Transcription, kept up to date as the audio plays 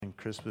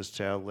Christmas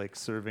child, like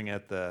serving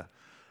at the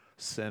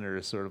center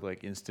is sort of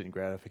like instant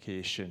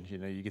gratification. You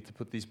know, you get to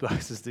put these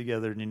boxes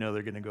together and you know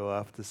they're going to go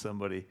off to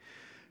somebody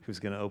who's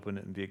going to open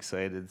it and be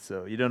excited.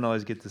 So you don't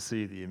always get to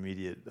see the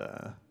immediate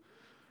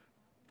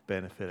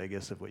benefit, I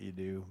guess, of what you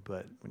do.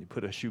 But when you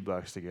put a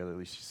shoebox together, at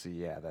least you see,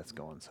 yeah, that's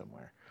going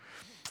somewhere.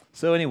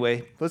 So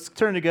anyway, let's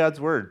turn to God's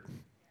Word.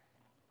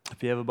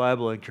 If you have a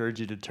Bible, I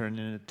encourage you to turn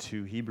it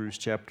to Hebrews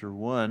chapter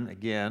 1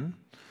 again,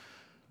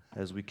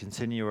 as we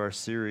continue our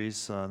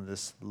series on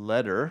this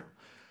letter,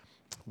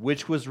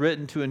 which was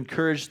written to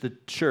encourage the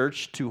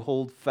church to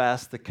hold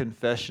fast the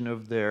confession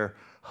of their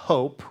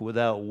hope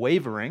without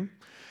wavering.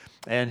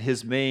 And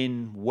his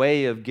main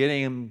way of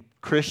getting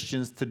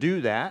Christians to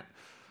do that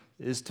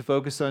is to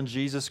focus on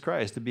Jesus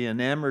Christ, to be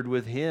enamored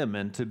with him,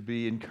 and to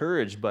be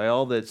encouraged by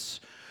all that's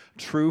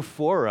true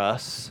for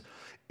us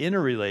in a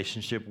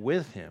relationship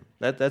with him.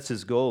 That's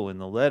his goal in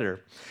the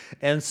letter.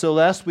 And so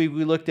last week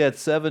we looked at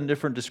 7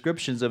 different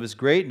descriptions of his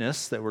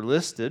greatness that were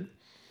listed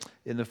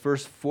in the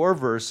first 4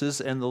 verses,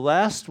 and the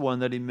last one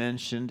that he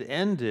mentioned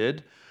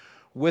ended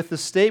with the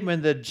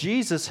statement that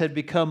Jesus had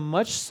become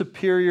much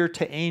superior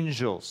to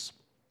angels.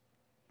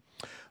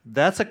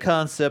 That's a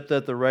concept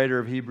that the writer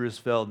of Hebrews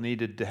felt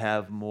needed to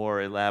have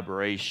more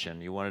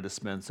elaboration. He wanted to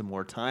spend some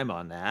more time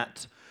on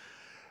that,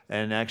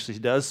 and actually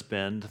does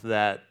spend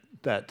that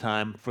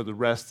time for the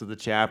rest of the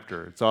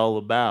chapter. It's all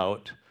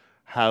about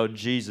how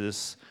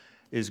Jesus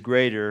is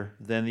greater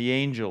than the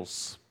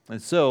angels.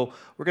 And so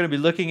we're going to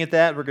be looking at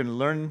that. We're going to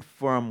learn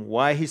from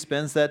why he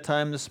spends that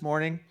time this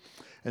morning.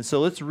 And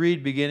so let's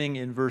read beginning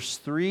in verse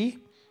 3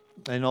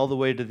 and all the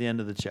way to the end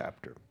of the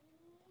chapter.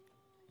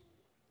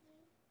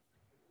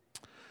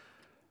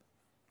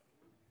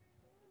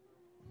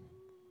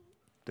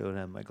 Don't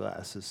have my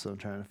glasses, so I'm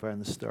trying to find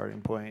the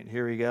starting point.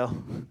 Here we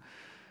go.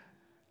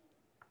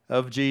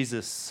 Of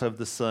Jesus, of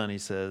the Son, he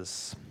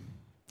says,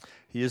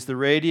 he is the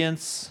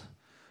radiance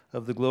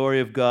of the glory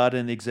of God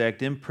and the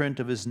exact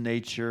imprint of his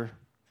nature,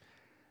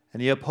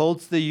 and he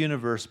upholds the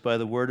universe by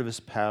the word of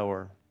his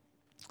power.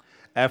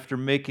 After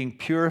making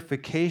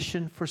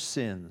purification for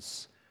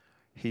sins,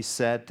 he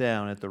sat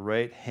down at the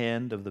right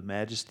hand of the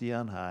Majesty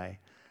on high,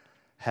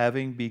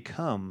 having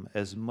become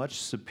as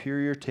much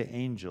superior to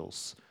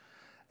angels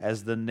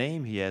as the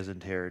name he has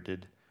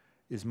inherited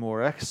is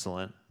more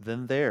excellent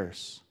than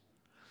theirs.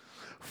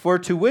 For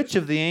to which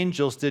of the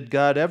angels did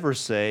God ever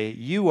say,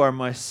 "You are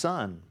my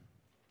son,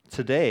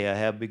 today I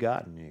have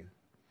begotten you"?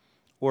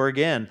 Or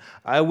again,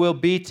 "I will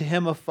be to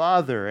him a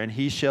father, and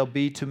he shall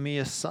be to me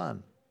a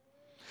son"?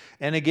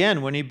 And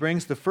again, when he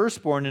brings the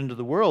firstborn into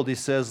the world, he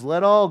says,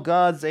 "Let all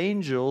God's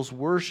angels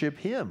worship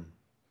him."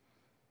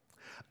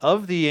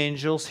 Of the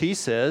angels, he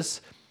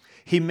says,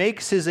 he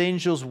makes his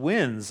angels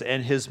winds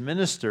and his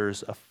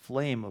ministers a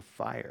flame of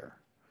fire.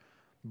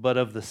 But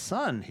of the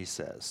Son, he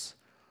says,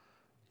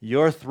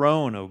 "Your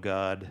throne, O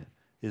God,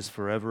 is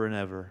forever and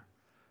ever.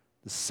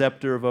 The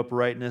scepter of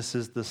uprightness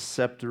is the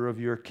scepter of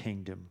your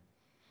kingdom.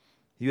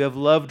 You have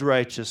loved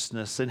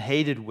righteousness and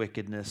hated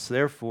wickedness.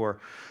 Therefore,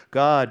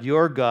 God,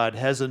 your God,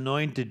 has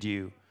anointed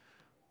you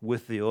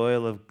with the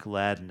oil of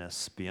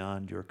gladness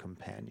beyond your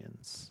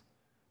companions.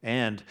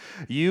 And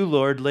you,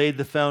 Lord, laid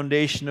the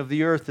foundation of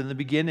the earth in the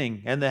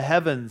beginning, and the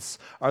heavens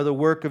are the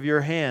work of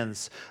your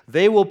hands.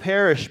 They will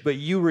perish, but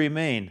you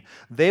remain.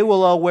 They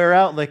will all wear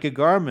out like a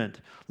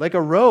garment. Like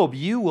a robe,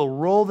 you will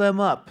roll them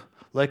up.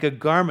 Like a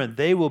garment,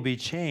 they will be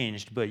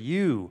changed, but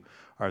you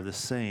are the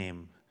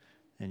same,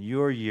 and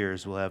your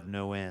years will have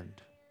no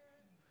end."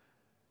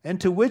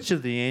 And to which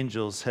of the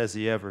angels has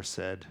he ever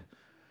said,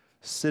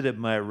 "Sit at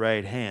my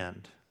right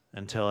hand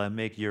until I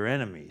make your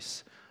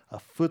enemies a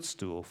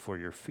footstool for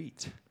your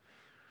feet"?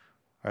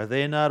 Are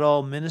they not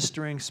all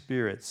ministering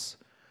spirits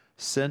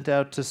sent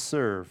out to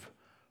serve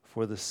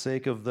for the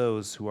sake of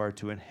those who are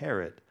to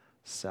inherit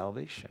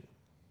salvation?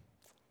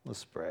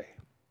 Let's pray.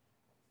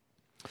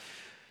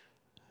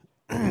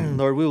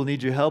 Lord, we will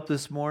need your help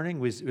this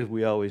morning.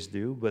 We always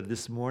do, but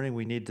this morning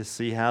we need to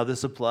see how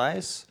this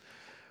applies.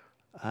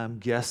 I'm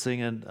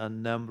guessing a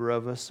number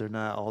of us are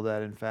not all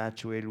that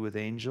infatuated with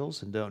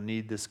angels and don't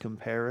need this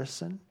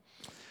comparison.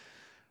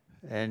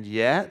 And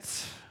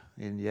yet,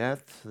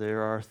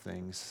 there are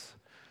things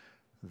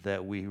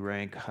that we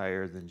rank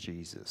higher than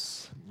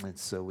Jesus. And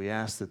so we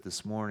ask that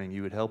this morning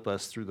you would help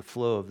us through the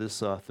flow of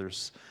this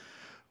author's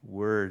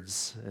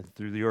words and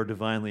through your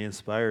divinely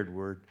inspired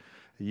word.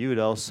 You would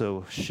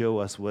also show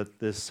us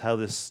how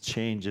this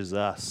changes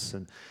us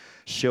and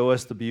show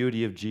us the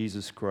beauty of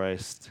Jesus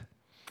Christ.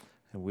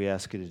 And we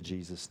ask it in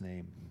Jesus'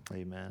 name.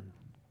 Amen.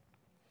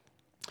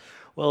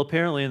 Well,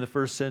 apparently in the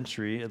first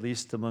century, at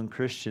least among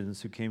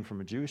Christians who came from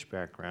a Jewish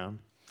background,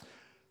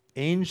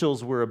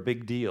 angels were a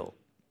big deal.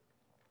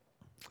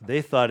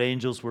 They thought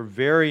angels were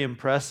very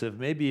impressive,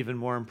 maybe even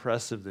more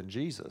impressive than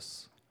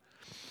Jesus.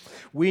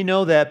 We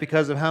know that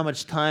because of how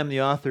much time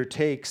the author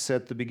takes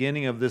at the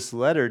beginning of this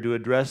letter to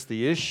address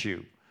the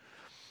issue.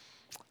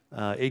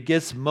 It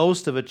gets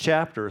most of a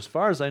chapter. As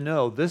far as I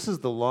know, this is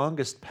the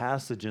longest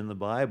passage in the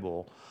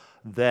Bible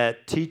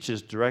that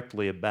teaches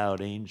directly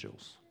about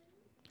angels.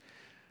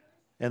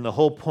 And the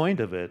whole point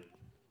of it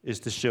is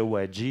to show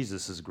why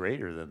Jesus is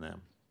greater than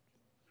them.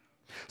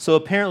 So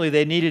apparently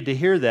they needed to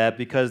hear that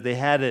because they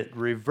had it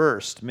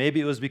reversed.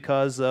 Maybe it was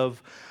because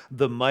of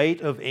the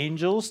might of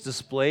angels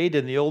displayed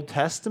in the Old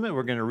Testament.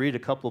 We're going to read a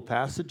couple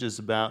passages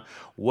about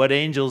what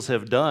angels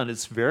have done.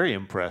 It's very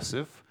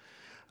impressive.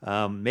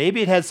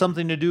 Maybe it had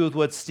something to do with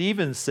what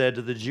Stephen said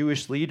to the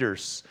Jewish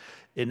leaders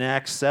in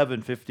Acts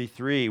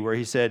 7:53, where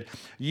he said,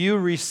 "You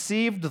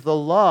received the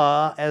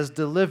law as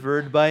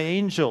delivered by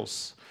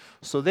angels."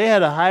 So they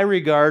had a high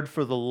regard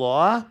for the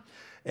law,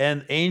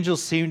 and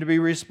angels seemed to be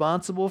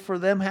responsible for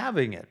them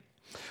having it.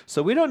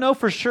 So we don't know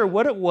for sure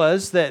what it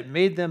was that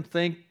made them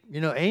think,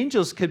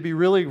 angels could be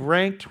really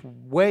ranked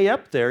way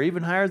up there,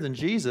 even higher than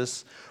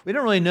Jesus. We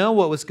don't really know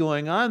what was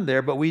going on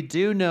there, but we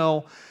do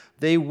know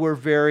they were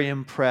very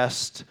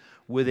impressed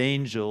with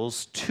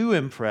angels, too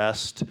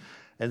impressed,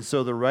 and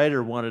so the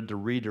writer wanted to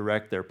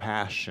redirect their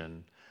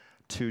passion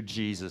to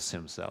Jesus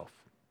himself.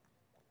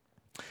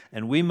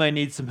 And we might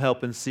need some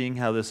help in seeing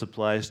how this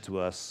applies to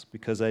us,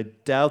 because I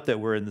doubt that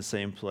we're in the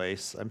same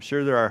place. I'm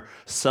sure there are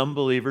some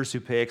believers who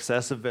pay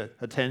excessive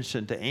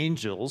attention to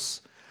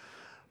angels,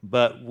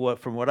 but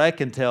from what I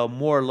can tell,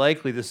 more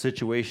likely the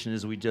situation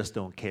is we just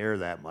don't care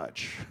that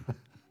much.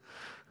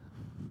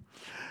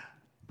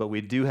 But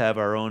we do have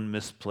our own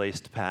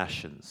misplaced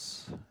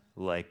passions,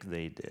 like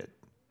they did,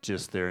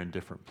 just they're in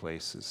different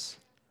places.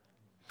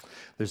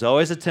 There's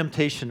always a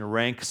temptation to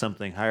rank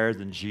something higher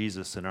than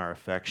Jesus in our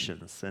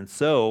affections. And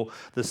so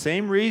the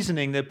same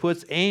reasoning that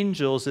puts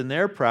angels in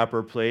their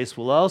proper place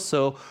will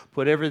also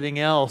put everything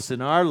else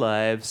in our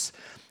lives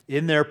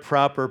in their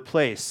proper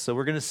place. So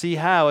we're going to see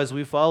how as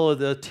we follow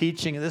the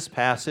teaching of this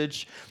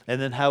passage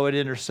and then how it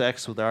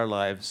intersects with our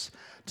lives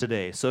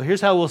today. So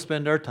here's how we'll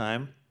spend our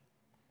time.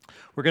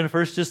 We're going to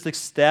first just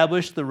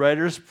establish the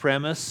writer's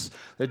premise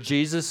that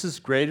Jesus is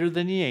greater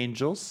than the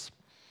angels.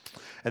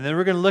 And then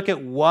we're going to look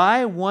at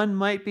why one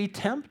might be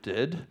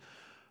tempted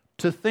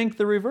to think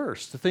the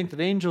reverse, to think that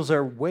angels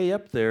are way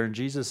up there and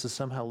Jesus is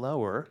somehow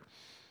lower.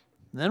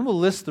 And then we'll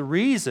list the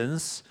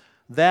reasons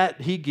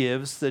that he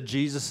gives that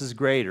Jesus is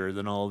greater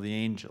than all the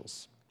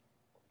angels.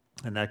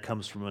 And that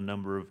comes from a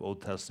number of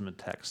Old Testament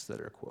texts that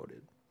are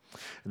quoted.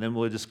 And then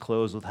we'll just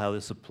close with how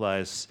this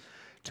applies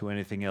to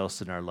anything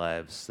else in our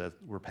lives that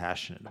we're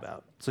passionate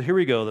about. So here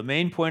we go. The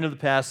main point of the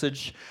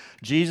passage,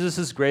 Jesus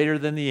is greater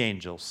than the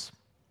angels.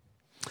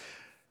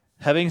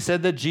 Having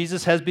said that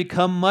Jesus has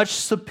become much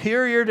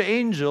superior to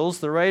angels,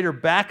 the writer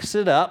backs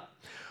it up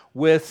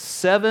with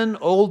 7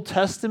 Old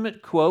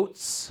Testament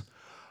quotes,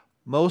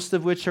 most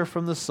of which are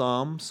from the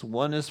Psalms.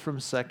 One is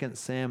from 2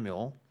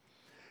 Samuel,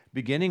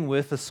 beginning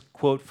with a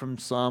quote from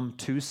Psalm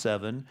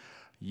 2:7,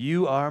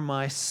 "You are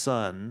my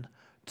son,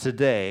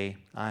 today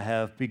I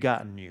have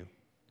begotten you."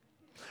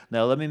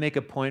 Now let me make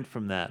a point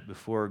from that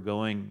before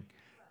going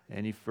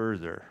any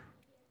further.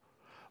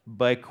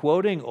 By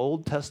quoting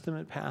Old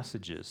Testament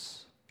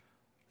passages,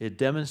 it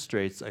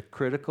demonstrates a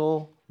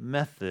critical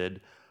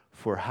method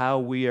for how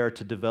we are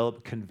to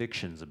develop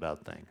convictions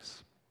about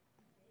things.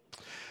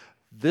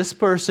 This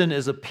person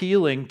is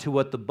appealing to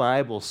what the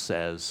Bible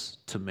says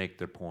to make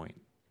their point.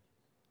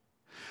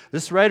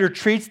 This writer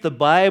treats the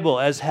Bible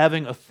as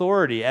having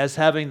authority, as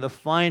having the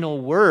final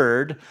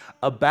word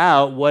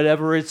about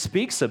whatever it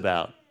speaks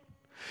about.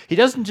 He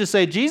doesn't just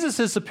say,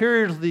 Jesus is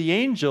superior to the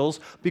angels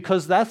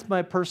because that's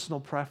my personal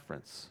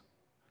preference,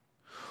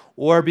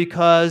 or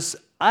because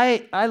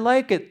I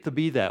like it to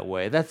be that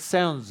way. That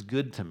sounds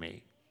good to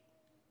me.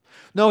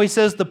 No, he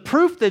says the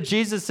proof that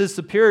Jesus is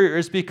superior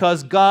is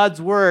because God's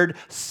word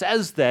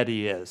says that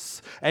he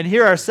is. And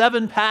here are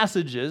 7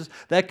 passages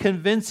that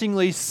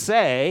convincingly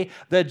say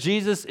that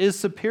Jesus is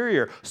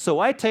superior. So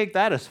I take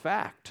that as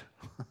fact.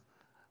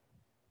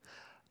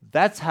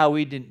 That's how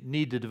we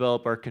need to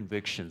develop our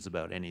convictions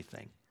about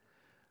anything.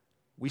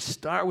 We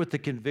start with the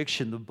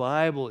conviction the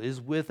Bible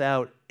is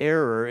without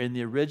error in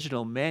the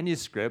original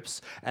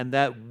manuscripts, and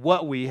that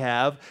what we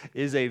have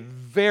is a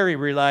very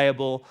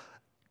reliable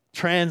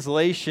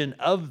translation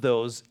of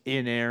those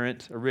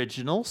inerrant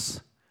originals.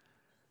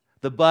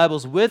 The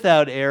Bible's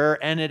without error,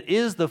 and it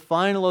is the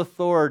final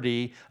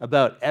authority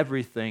about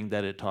everything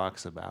that it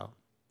talks about.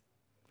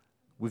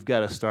 We've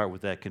got to start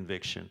with that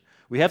conviction.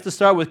 We have to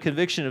start with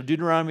conviction of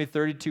Deuteronomy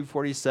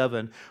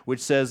 32:47, which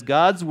says,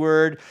 God's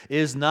word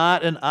is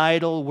not an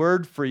idle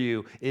word for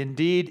you.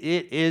 Indeed,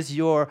 it is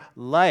your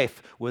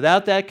life.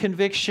 Without that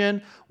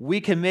conviction, we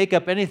can make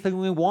up anything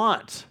we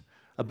want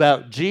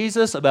about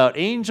Jesus, about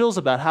angels,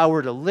 about how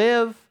we're to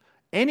live.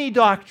 Any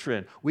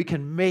doctrine, we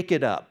can make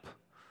it up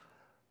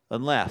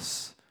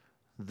unless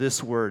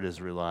this word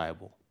is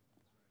reliable,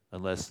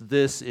 unless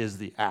this is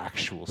the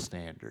actual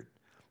standard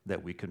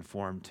that we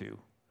conform to.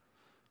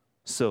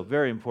 So,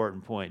 very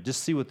important point.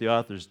 Just see what the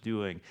author's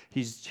doing.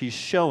 He's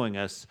showing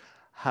us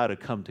how to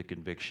come to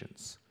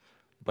convictions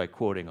by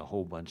quoting a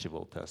whole bunch of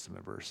Old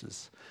Testament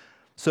verses.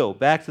 So,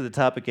 back to the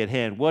topic at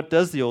hand. What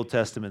does the Old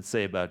Testament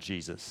say about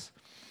Jesus?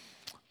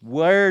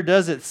 Where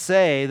does it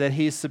say that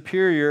he's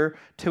superior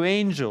to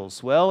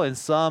angels? Well, in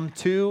Psalm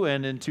 2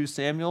 and in 2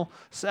 Samuel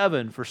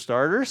 7, for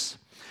starters.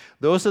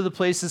 Those are the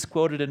places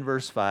quoted in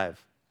verse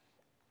 5.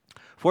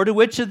 For to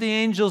which of the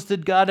angels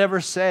did God ever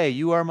say,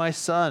 'You are my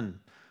son,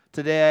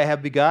 today I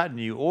have begotten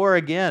you'? Or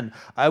again,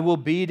 'I will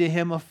be to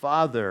him a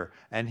father,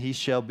 and he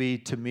shall be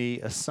to me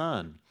a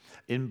son'?"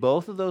 In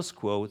both of those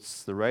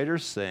quotes, the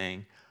writer's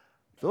saying,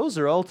 those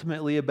are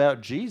ultimately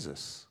about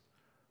Jesus,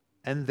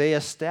 and they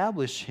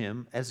establish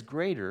him as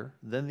greater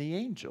than the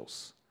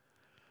angels.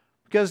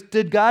 Because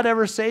did God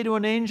ever say to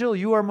an angel,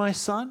 "You are my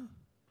son"?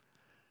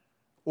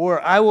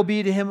 Or "I will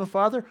be to him a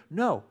father"?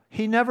 No,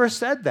 he never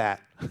said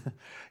that.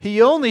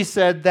 He only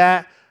said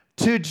that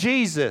to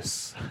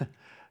Jesus,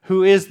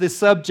 who is the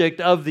subject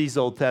of these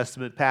Old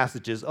Testament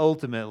passages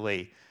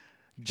ultimately.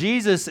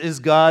 Jesus is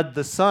God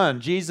the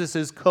Son. Jesus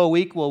is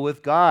co-equal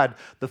with God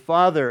the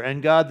Father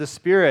and God the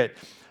Spirit.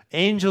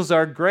 Angels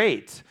are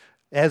great,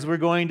 as we're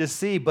going to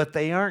see, but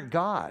they aren't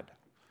God.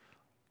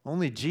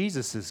 Only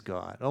Jesus is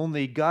God.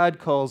 Only God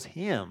calls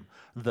him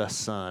the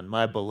Son,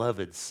 my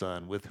beloved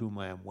Son, with whom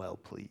I am well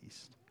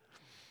pleased.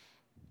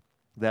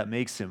 That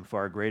makes him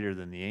far greater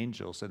than the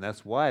angels, and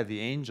that's why the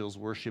angels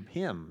worship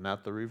him,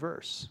 not the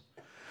reverse.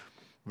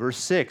 Verse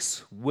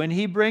 6, when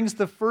he brings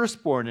the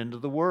firstborn into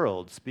the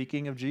world,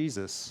 speaking of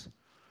Jesus,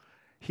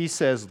 he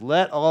says,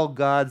 "Let all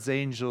God's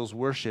angels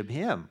worship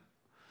him."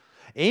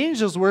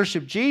 Angels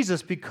worship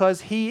Jesus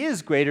because he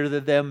is greater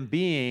than them,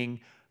 being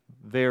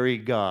very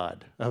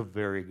God of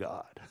very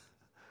God.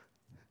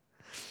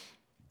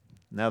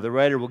 Now, the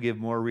writer will give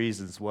more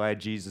reasons why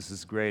Jesus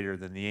is greater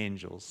than the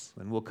angels,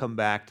 and we'll come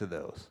back to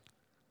those.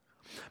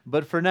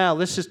 But for now,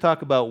 let's just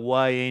talk about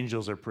why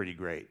angels are pretty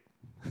great.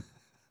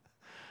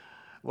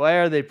 Why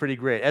are they pretty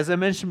great? As I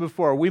mentioned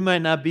before, we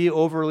might not be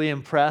overly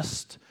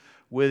impressed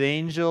with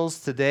angels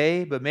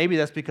today, but maybe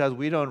that's because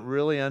we don't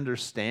really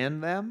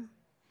understand them.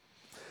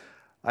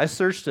 I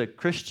searched a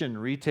Christian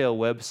retail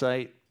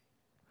website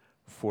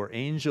for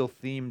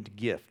angel-themed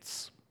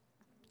gifts.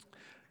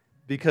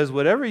 Because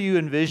whatever you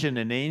envision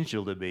an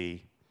angel to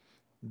be,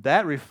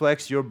 that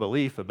reflects your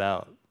belief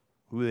about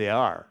who they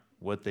are,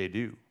 what they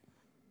do.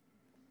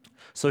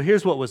 So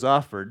here's what was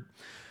offered.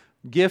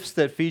 Gifts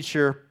that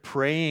feature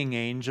praying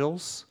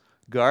angels,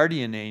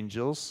 guardian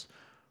angels,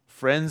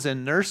 friends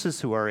and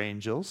nurses who are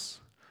angels,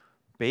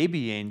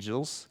 baby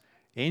angels,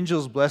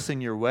 angels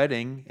blessing your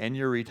wedding and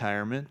your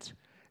retirement,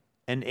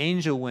 and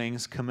angel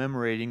wings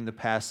commemorating the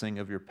passing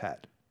of your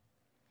pet.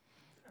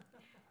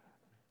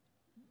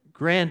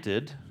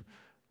 Granted,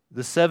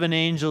 the 7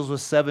 angels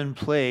with 7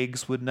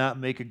 plagues would not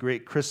make a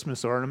great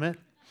Christmas ornament,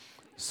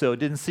 so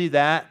didn't see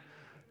that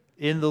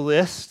in the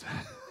list.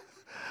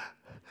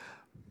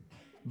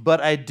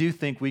 But I do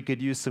think we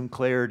could use some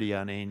clarity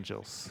on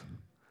angels.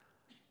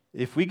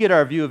 If we get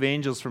our view of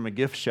angels from a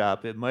gift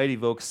shop, it might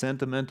evoke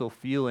sentimental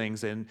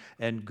feelings and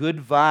good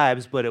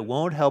vibes, but it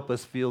won't help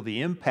us feel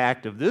the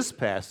impact of this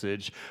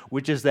passage,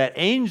 which is that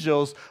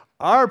angels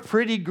are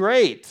pretty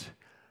great,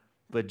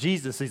 but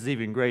Jesus is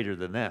even greater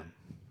than them.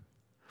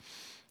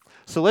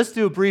 So let's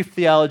do a brief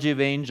theology of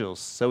angels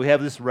so we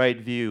have this right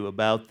view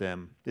about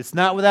them. It's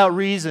not without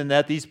reason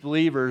that these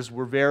believers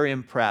were very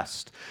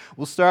impressed.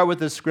 We'll start with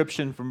a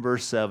description from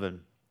verse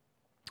 7.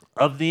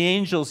 Of the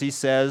angels, he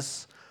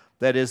says,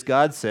 that is,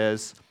 God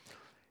says,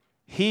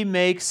 he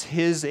makes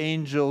his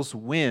angels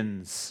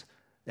winds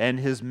and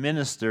his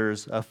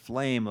ministers a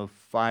flame of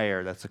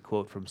fire. That's a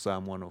quote from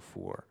Psalm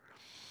 104.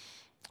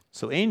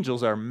 So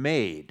angels are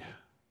made.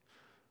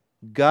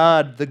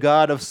 God, the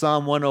God of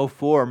Psalm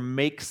 104,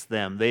 makes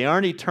them. They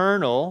aren't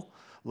eternal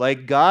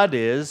like God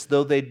is,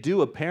 though they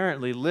do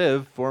apparently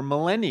live for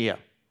millennia.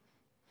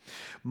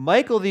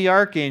 Michael the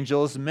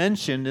archangel is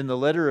mentioned in the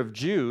letter of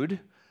Jude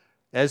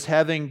as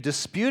having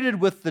disputed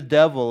with the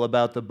devil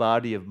about the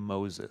body of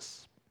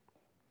Moses.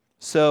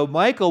 So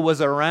Michael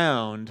was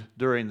around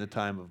during the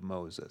time of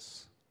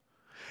Moses.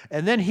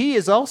 And then he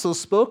is also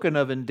spoken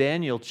of in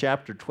Daniel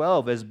chapter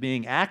 12 as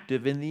being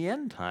active in the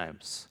end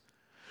times,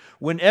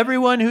 when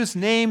everyone whose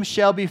name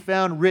shall be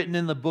found written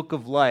in the book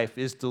of life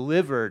is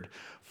delivered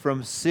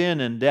from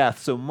sin and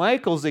death. So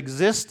Michael's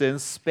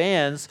existence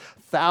spans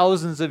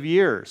thousands of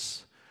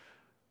years,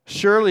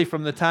 surely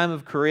from the time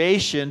of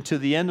creation to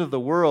the end of the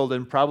world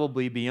and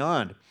probably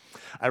beyond.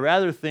 I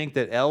rather think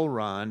that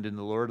Elrond in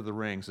The Lord of the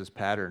Rings is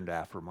patterned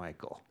after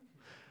Michael,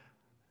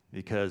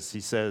 because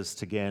he says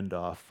to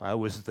Gandalf, "I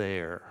was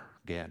there,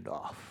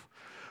 Gandalf,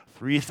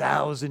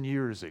 3,000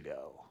 years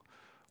ago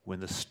when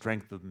the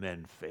strength of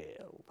men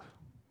failed."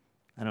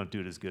 I don't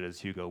do it as good as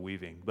Hugo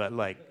Weaving, but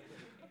I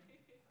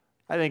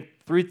think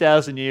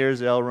 3,000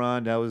 years,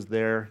 Elrond, I was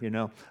there,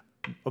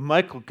 But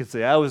Michael could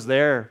say, "I was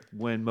there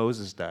when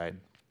Moses died."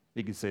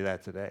 He could say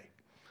that today.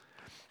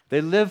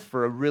 They lived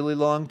for a really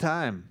long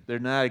time. They're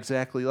not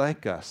exactly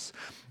like us.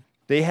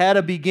 They had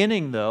a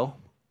beginning, though.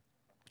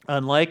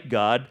 Unlike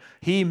God,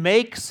 he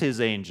makes his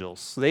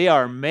angels. They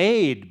are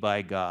made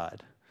by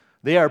God.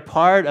 They are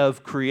part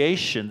of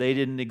creation. They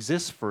didn't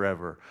exist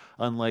forever,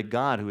 unlike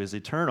God, who is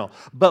eternal.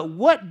 But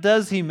what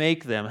does he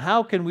make them?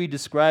 How can we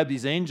describe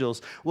these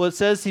angels? Well, it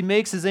says he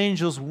makes his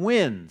angels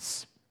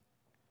winds.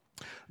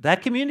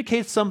 That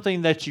communicates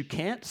something that you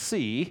can't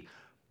see,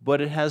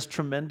 but it has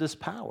tremendous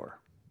power.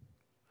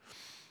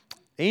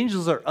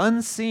 Angels are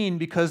unseen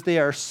because they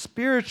are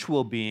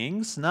spiritual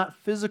beings, not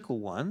physical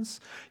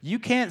ones. You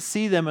can't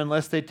see them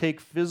unless they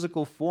take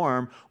physical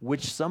form,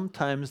 which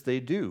sometimes they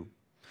do.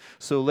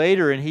 So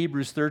later in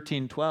Hebrews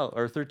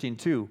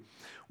 13:2,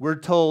 we're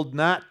told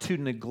not to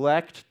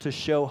neglect to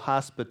show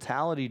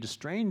hospitality to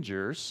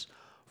strangers,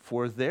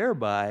 for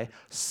thereby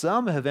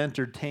some have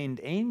entertained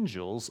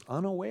angels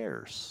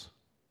unawares.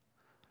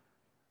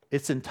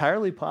 It's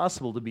entirely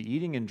possible to be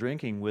eating and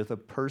drinking with a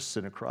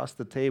person across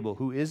the table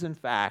who is, in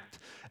fact,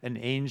 an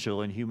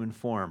angel in human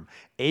form.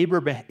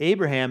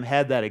 Abraham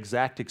had that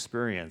exact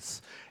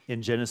experience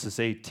in Genesis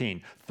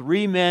 18.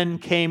 3 men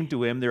came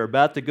to him. They're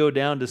about to go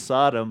down to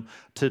Sodom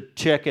to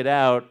check it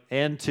out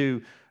and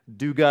to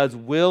do God's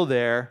will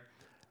there.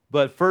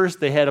 But first,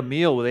 they had a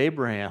meal with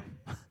Abraham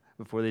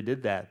before they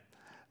did that.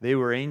 They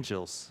were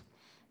angels.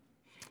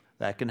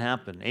 That can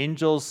happen.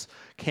 Angels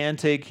can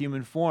take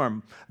human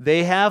form.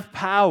 They have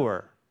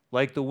power,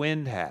 like the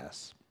wind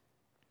has.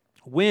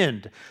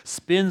 Wind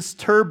spins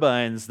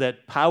turbines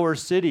that power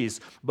cities,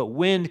 but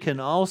wind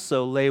can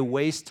also lay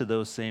waste to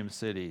those same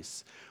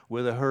cities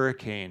with a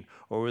hurricane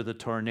or with a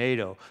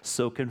tornado.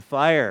 So can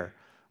fire,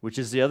 which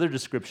is the other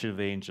description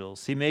of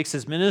angels. He makes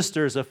his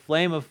ministers a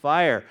flame of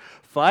fire.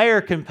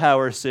 Fire can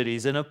power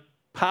cities in a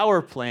power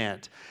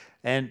plant,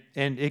 and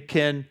it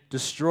can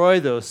destroy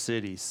those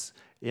cities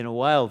in a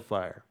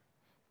wildfire.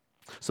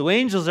 So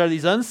angels are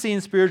these unseen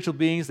spiritual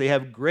beings. They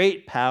have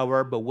great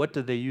power, but what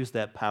do they use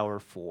that power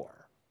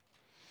for?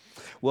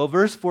 Well,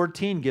 verse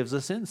 14 gives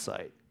us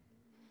insight.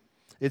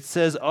 It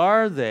says,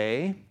 are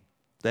they,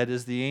 that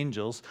is the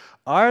angels,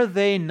 are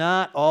they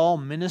not all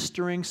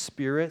ministering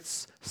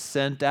spirits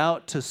sent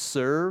out to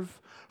serve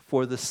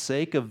for the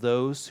sake of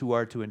those who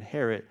are to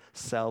inherit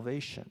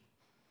salvation?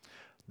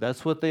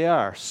 That's what they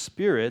are,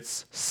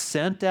 spirits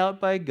sent out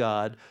by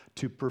God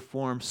to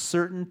perform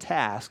certain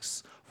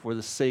tasks for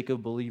the sake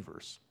of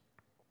believers.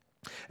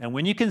 And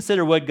when you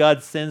consider what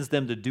God sends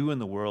them to do in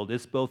the world,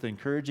 it's both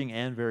encouraging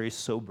and very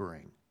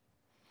sobering.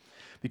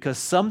 Because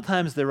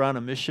sometimes they're on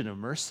a mission of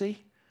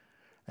mercy,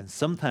 and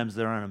sometimes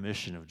they're on a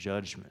mission of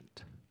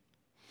judgment.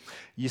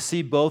 You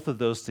see both of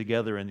those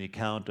together in the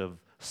account of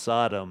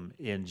Sodom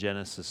in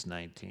Genesis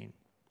 19.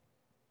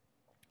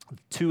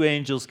 2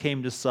 angels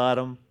came to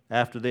Sodom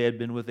after they had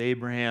been with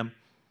Abraham.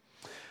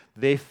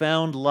 They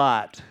found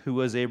Lot, who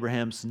was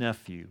Abraham's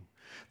nephew.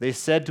 They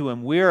said to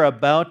him, "We are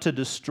about to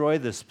destroy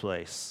this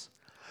place,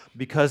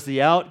 because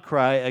the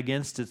outcry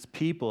against its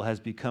people has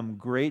become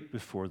great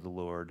before the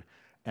Lord,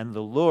 and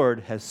the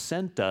Lord has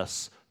sent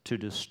us to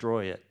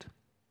destroy it."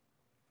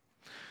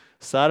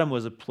 Sodom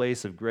was a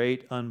place of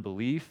great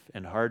unbelief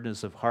and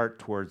hardness of heart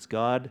towards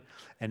God,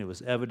 and it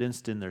was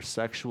evidenced in their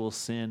sexual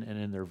sin and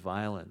in their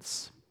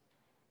violence.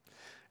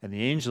 And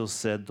the angels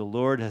said, "The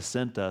Lord has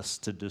sent us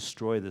to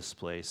destroy this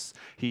place.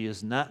 He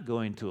is not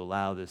going to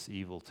allow this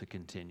evil to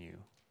continue."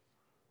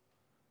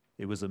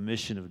 It was a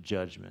mission of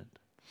judgment.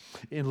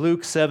 In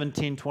Luke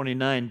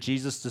 17:29,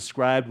 Jesus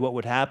described what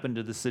would happen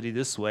to the city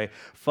this way: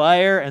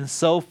 "Fire and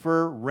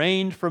sulfur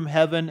rained from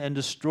heaven and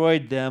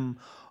destroyed them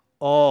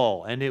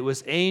all, and it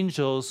was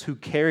angels who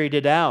carried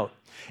it out."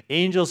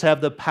 Angels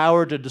have the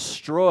power to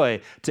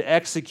destroy, to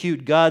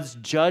execute God's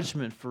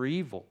judgment for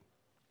evil.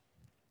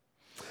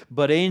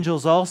 But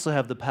angels also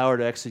have the power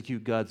to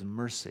execute God's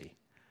mercy.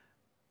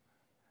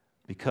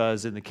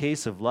 Because in the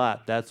case of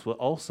Lot, that's what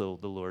also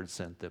the Lord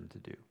sent them to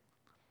do.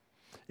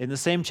 In the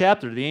same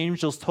chapter, the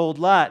angels told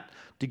Lot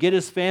to get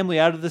his family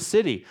out of the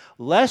city,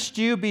 lest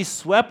you be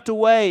swept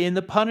away in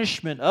the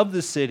punishment of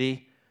the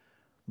city.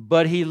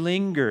 But he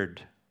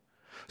lingered.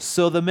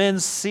 So the men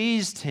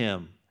seized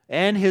him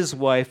and his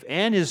wife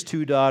and his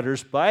 2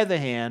 daughters by the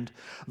hand,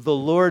 the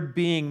Lord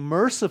being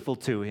merciful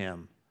to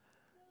him.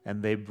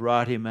 And they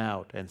brought him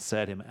out and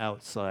set him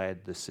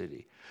outside the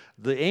city.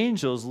 The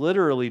angels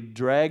literally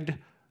dragged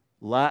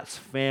Lot's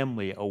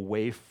family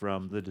away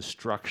from the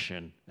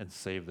destruction and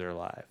saved their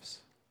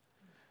lives.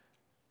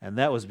 And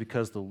that was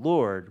because the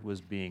Lord was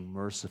being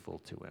merciful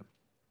to him.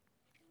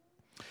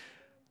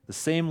 The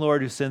same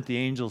Lord who sent the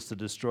angels to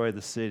destroy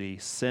the city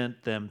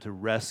sent them to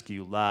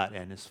rescue Lot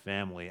and his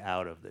family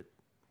out of it.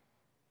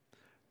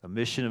 A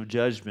mission of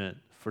judgment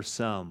for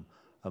some,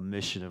 a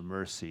mission of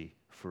mercy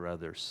for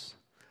others.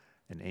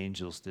 And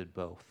angels did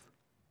both.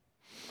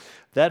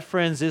 That,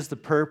 friends, is the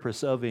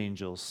purpose of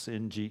angels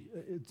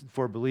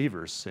for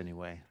believers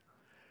anyway.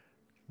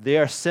 They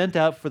are sent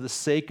out for the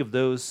sake of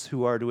those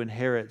who are to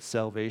inherit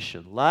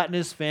salvation. Lot and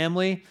his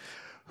family,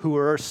 who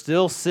are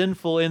still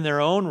sinful in their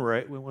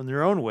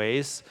own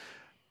ways,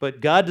 but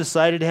God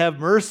decided to have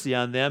mercy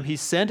on them. He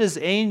sent his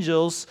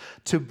angels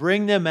to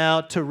bring them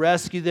out, to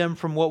rescue them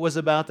from what was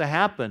about to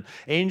happen.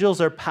 Angels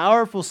are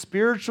powerful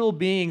spiritual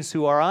beings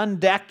who are on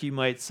deck, you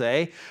might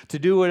say, to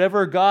do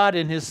whatever God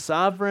in his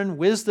sovereign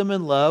wisdom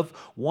and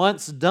love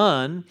wants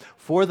done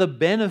for the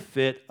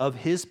benefit of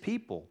his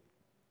people.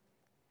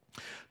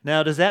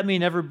 Now, does that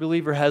mean every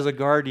believer has a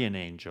guardian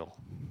angel?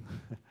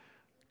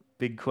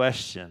 Big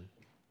question.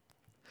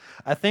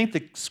 I think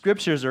the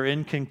scriptures are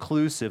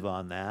inconclusive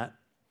on that.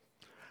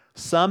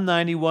 Psalm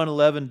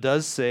 91:11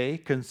 does say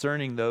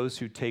concerning those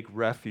who take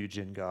refuge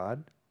in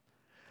God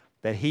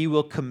that he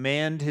will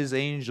command his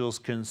angels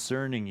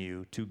concerning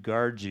you to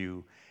guard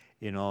you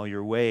in all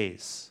your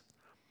ways.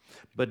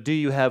 But do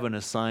you have an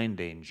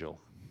assigned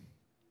angel?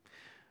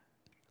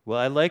 Well,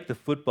 I like the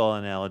football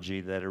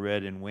analogy that I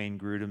read in Wayne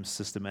Grudem's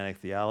Systematic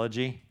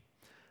Theology.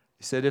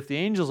 He said if the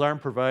angels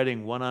aren't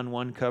providing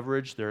one-on-one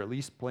coverage, they're at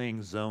least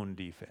playing zone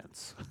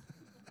defense.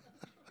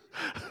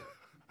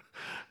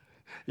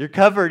 You're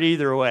covered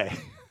either way.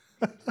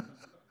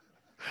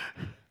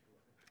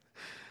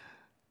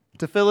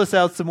 To fill us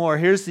out some more,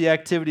 here's the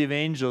activity of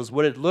angels,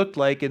 what it looked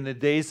like in the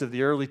days of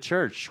the early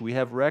church. We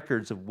have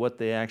records of what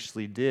they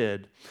actually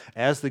did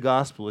as the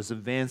gospel is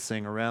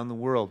advancing around the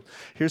world.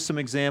 Here's some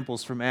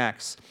examples from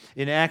Acts.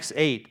 In Acts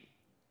 8,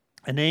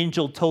 an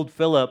angel told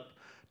Philip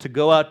to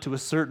go out to a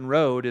certain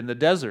road in the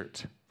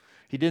desert.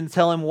 He didn't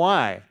tell him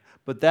why,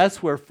 but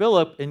that's where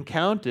Philip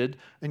encountered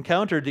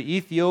the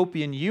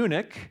Ethiopian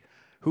eunuch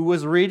who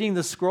was reading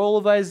the scroll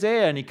of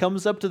Isaiah, and he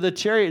comes up to the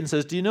chariot and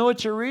says, "Do you know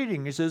what you're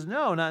reading?" He says,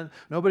 "No,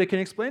 nobody can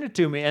explain it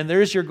to me." And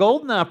there's your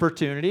golden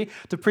opportunity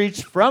to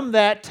preach from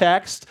that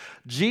text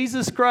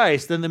Jesus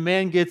Christ. Then the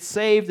man gets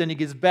saved, and he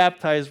gets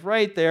baptized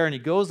right there, and he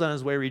goes on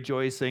his way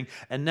rejoicing.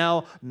 And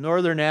now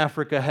Northern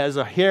Africa has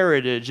a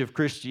heritage of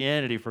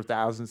Christianity for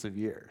thousands of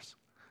years.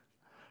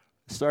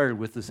 It started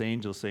with this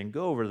angel saying,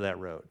 "Go over to that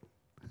road."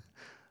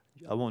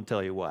 I won't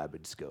tell you why,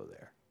 but just go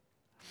there.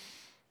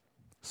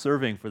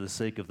 Serving for the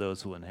sake of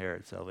those who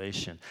inherit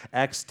salvation.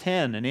 Acts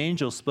 10, an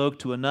angel spoke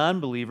to a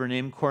non-believer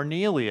named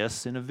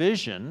Cornelius in a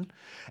vision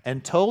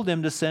and told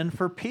him to send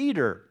for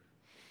Peter,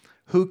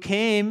 who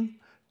came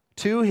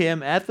to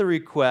him at the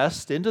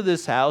request into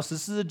this house.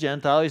 This is a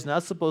Gentile. He's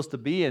not supposed to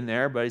be in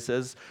there, but he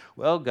says,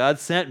 "Well, God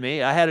sent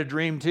me. I had a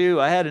dream too.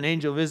 I had an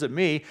angel visit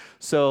me.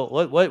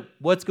 So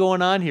what's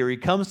going on here?" He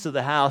comes to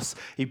the house.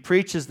 He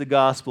preaches the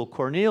gospel.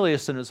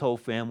 Cornelius and his whole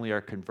family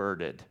are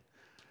converted.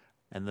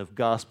 And the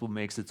gospel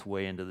makes its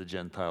way into the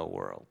Gentile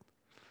world.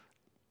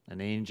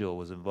 An angel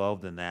was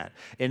involved in that.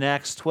 In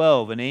Acts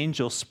 12, an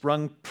angel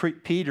sprung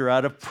Peter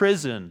out of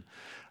prison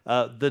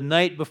the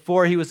night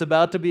before he was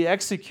about to be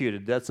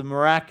executed. That's a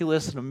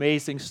miraculous and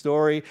amazing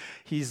story.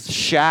 He's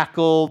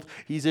shackled.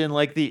 He's in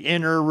like the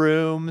inner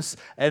rooms.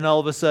 And all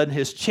of a sudden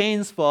his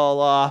chains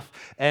fall off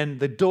and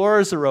the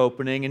doors are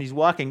opening and he's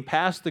walking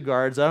past the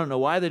guards. I don't know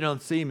why they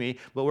don't see me,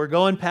 but we're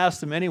going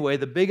past them anyway.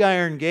 The big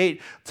iron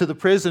gate to the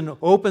prison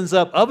opens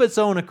up of its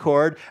own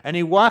accord and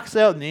he walks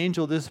out and the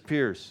angel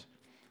disappears.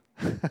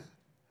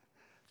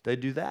 They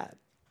do that.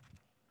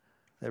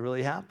 That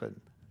really happened.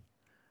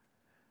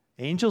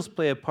 Angels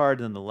play a part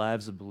in the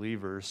lives of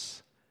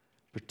believers,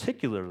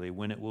 particularly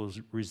when it will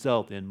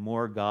result in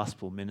more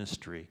gospel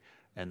ministry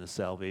and the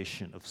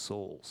salvation of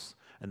souls.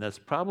 And that's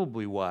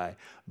probably why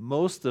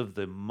most of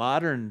the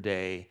modern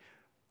day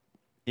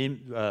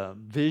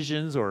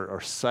visions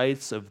or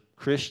sights of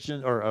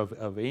Christian or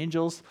of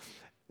angels,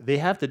 they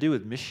have to do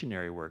with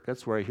missionary work.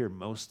 That's where I hear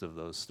most of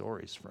those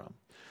stories from.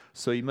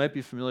 So you might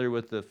be familiar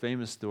with the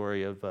famous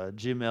story of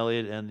Jim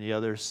Elliot and the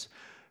others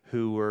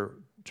who were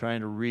trying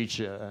to reach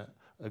a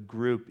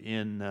group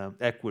in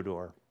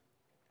Ecuador.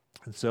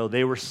 And so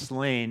they were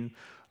slain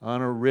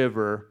on a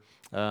river,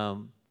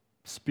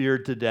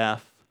 speared to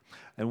death.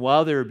 And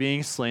while they were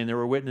being slain, there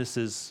were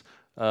witnesses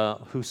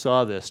who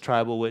saw this,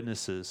 tribal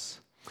witnesses.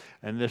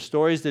 And their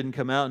stories didn't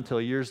come out until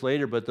years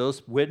later, but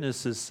those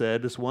witnesses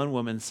said, this one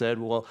woman said,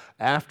 "Well,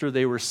 after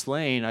they were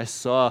slain, I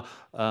saw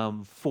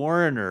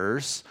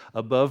foreigners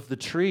above the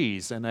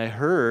trees, and I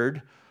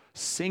heard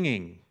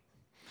singing."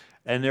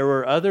 And there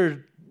were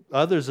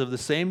others of the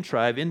same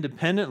tribe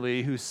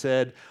independently who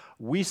said,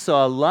 "We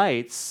saw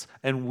lights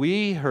and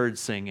we heard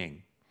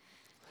singing."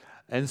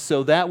 And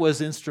so that was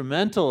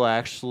instrumental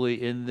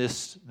actually in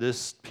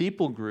this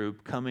people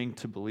group coming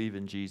to believe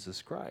in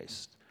Jesus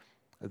Christ.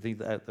 I think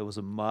that was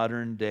a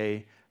modern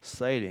day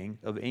sighting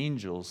of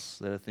angels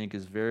that I think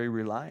is very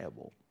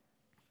reliable.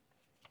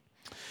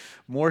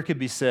 More could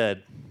be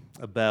said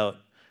about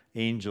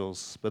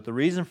angels, but the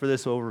reason for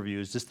this overview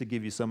is just to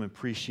give you some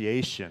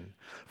appreciation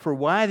for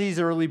why these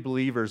early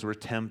believers were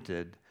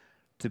tempted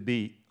to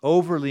be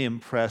overly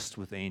impressed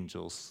with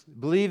angels,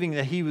 believing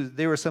that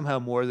they were somehow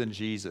more than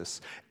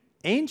Jesus.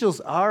 Angels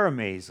are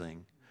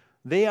amazing.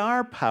 They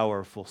are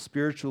powerful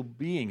spiritual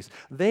beings.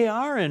 They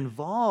are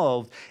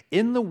involved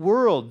in the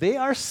world. They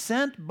are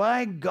sent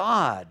by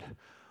God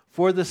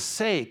for the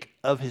sake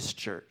of His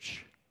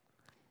church.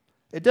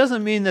 It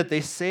doesn't mean that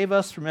they save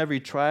us from every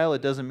trial.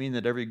 It doesn't mean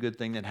that every good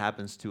thing that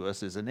happens to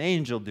us is an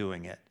angel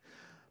doing it.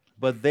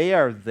 But they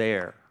are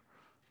there.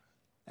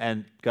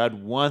 And God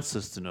wants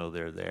us to know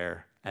they're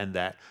there and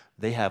that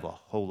they have a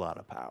whole lot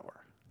of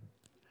power.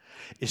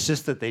 It's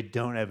just that they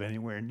don't have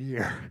anywhere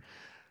near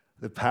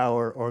the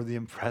power or the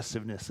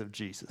impressiveness of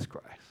Jesus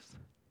Christ.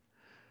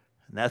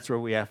 And that's where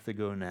we have to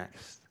go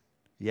next.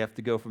 You have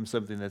to go from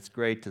something that's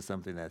great to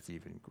something that's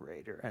even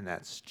greater, and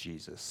that's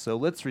Jesus. So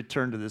let's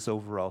return to this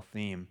overall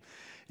theme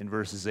in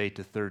verses 8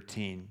 to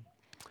 13.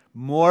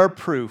 More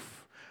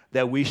proof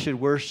that we should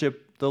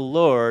worship the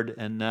Lord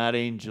and not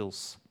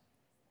angels.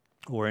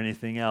 or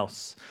anything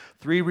else.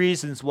 3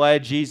 reasons why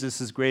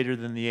Jesus is greater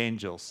than the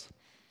angels.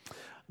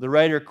 The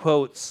writer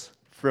quotes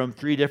from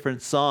 3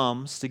 different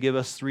Psalms to give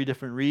us 3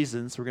 different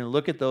reasons. We're going to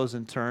look at those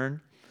in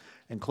turn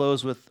and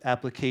close with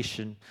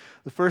application.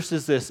 The first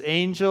is this: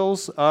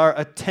 angels are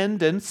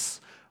attendants,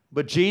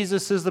 but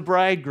Jesus is the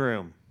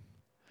bridegroom.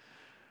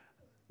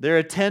 They're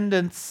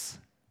attendants,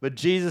 but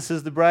Jesus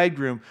is the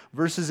bridegroom.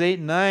 Verses 8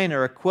 and 9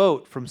 are a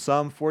quote from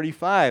Psalm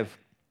 45.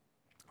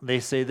 They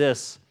say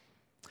this: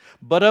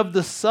 "But of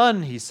the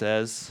Son," he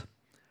says,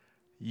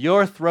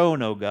 "your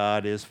throne, O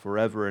God, is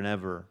forever and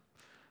ever.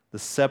 The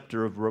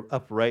scepter of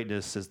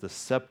uprightness is the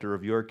scepter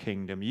of your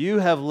kingdom. You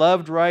have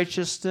loved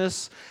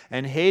righteousness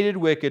and hated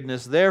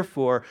wickedness.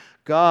 Therefore,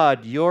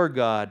 God, your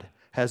God,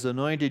 has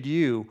anointed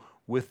you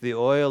with the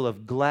oil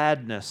of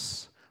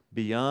gladness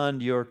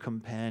beyond your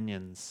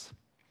companions."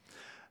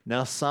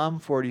 Now, Psalm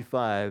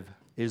 45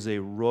 is a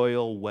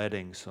royal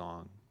wedding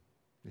song.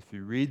 If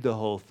you read the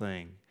whole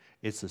thing,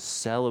 it's a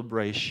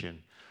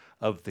celebration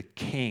of the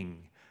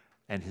king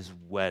and his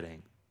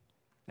wedding.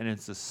 And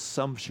it's a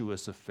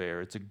sumptuous affair.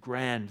 It's a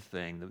grand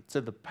thing. It's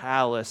at the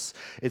palace.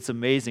 It's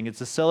amazing.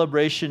 It's a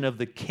celebration of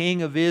the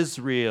King of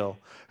Israel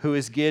who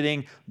is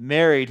getting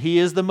married. He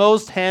is the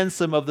most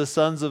handsome of the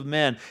sons of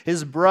men.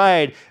 His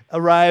bride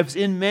arrives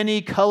in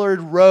many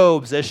colored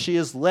robes as she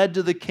is led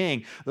to the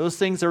king. Those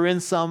things are in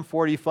Psalm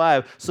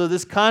 45. So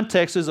this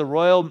context is a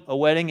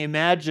wedding.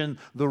 Imagine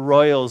the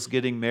royals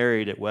getting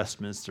married at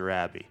Westminster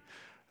Abbey.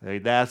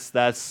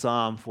 That's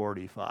Psalm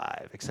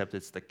 45, except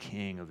it's the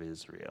King of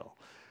Israel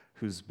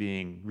who's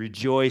being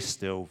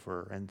rejoiced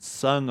over and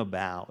sung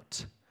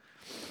about.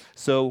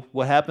 So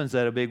what happens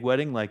at a big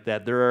wedding like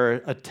that? There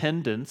are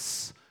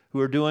attendants who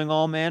are doing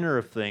all manner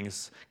of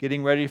things,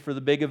 getting ready for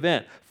the big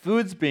event.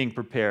 Food's being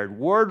prepared.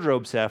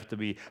 Wardrobes have to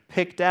be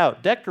picked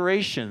out.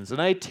 Decorations, an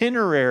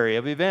itinerary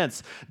of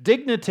events.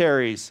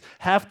 Dignitaries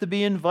have to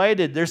be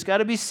invited. There's got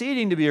to be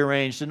seating to be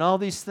arranged and all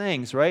these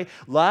things, right?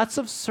 Lots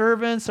of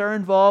servants are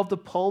involved to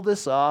pull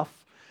this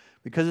off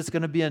because it's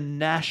going to be a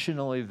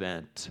national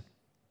event.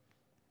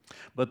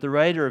 But the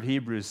writer of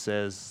Hebrews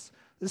says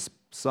this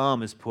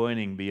psalm is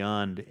pointing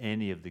beyond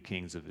any of the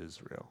kings of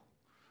Israel.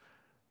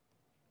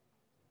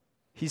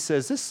 He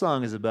says this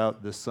song is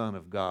about the Son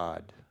of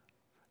God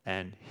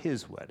and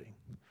his wedding.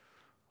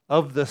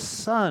 Of the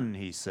Son,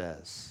 he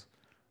says.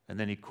 And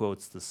then he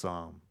quotes the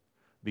psalm,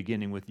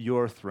 beginning with,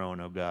 "Your throne,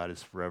 O God,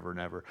 is forever and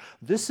ever."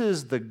 This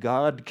is the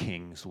God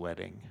King's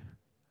wedding,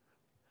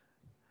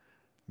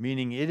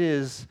 meaning it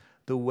is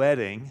the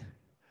wedding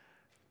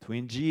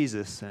between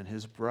Jesus and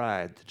his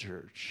bride, the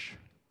church.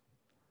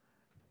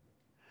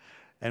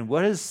 And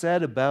what is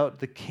said about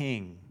the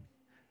king,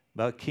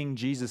 about King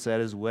Jesus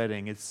at his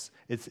wedding? It's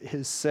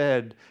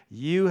said,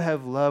 "You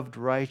have loved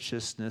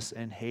righteousness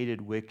and hated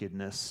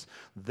wickedness.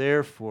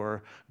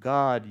 Therefore,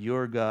 God,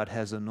 your God,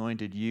 has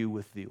anointed you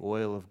with the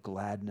oil of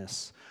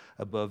gladness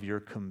above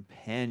your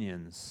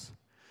companions."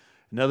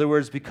 In other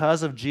words,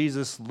 because of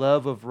Jesus'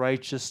 love of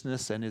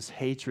righteousness and his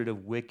hatred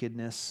of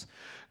wickedness,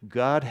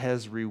 God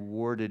has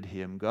rewarded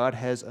him. God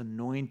has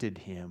anointed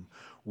him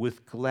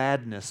with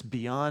gladness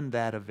beyond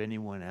that of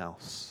anyone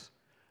else.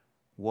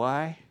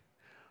 Why?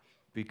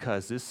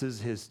 Because this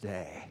is his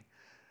day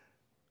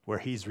where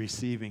he's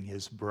receiving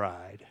his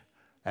bride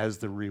as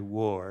the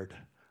reward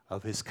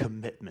of his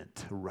commitment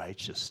to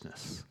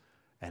righteousness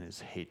and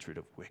his hatred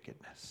of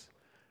wickedness.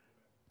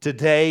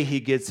 Today he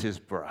gets his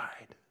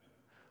bride.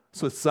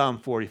 That's what Psalm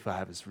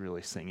 45 is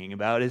really singing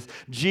about, is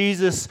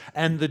Jesus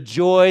and the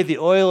joy, the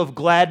oil of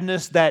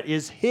gladness that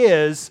is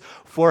his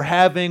for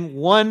having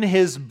won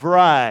his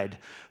bride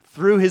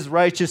through his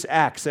righteous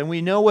acts. And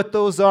we know what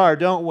those are,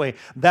 don't we?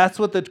 That's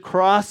what the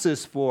cross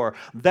is for.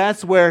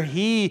 That's where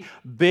he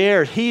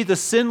the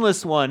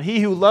sinless one,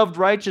 he who loved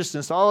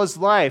righteousness all his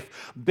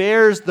life,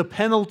 bears the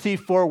penalty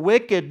for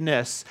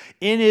wickedness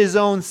in his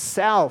own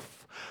self.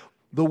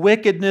 The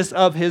wickedness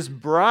of his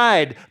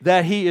bride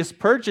that he is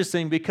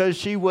purchasing because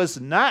she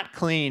was not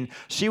clean.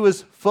 She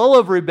was full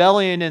of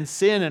rebellion and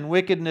sin and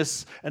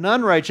wickedness and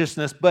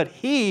unrighteousness, but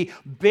he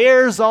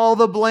bears all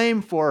the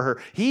blame for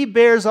her. He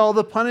bears all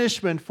the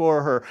punishment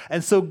for her.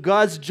 And so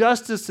God's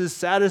justice is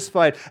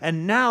satisfied,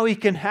 and now he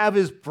can have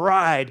his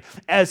bride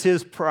as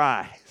his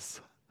prize.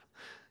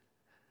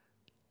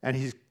 And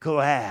he's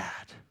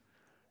glad.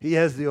 He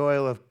has the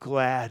oil of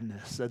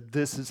gladness that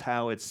this is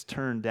how it's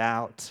turned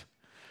out.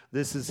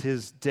 This is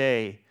his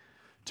day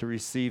to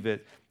receive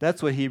it.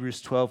 That's what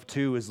Hebrews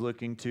 12:2 is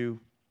looking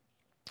to.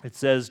 It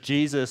says,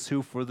 Jesus,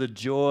 who for the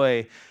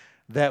joy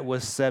that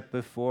was set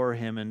before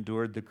him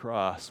endured the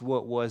cross.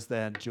 What was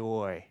that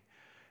joy?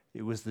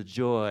 It was the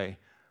joy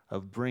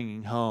of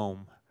bringing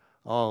home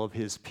all of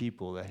his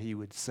people that he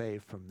would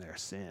save from their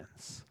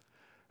sins,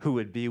 who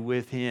would be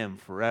with him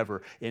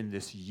forever in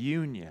this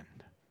union.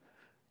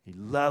 He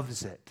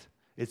loves it.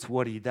 It's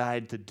what he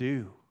died to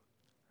do.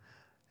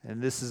 And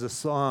this is a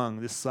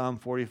song, this Psalm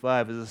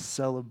 45 is a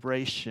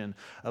celebration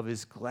of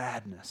his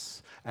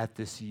gladness at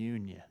this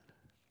union.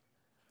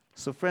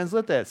 So friends,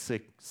 let that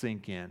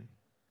sink in.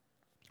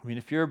 I mean,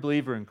 if you're a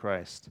believer in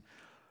Christ,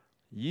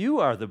 you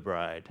are the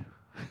bride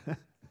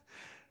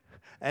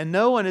And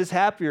no one is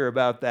happier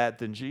about that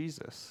than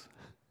Jesus.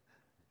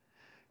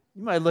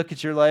 You might look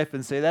at your life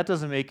and say, that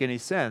doesn't make any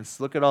sense.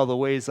 Look at all the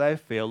ways I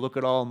fail. Look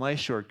at all my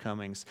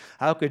shortcomings.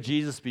 How could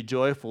Jesus be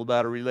joyful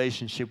about a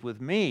relationship with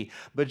me?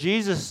 But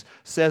Jesus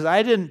says,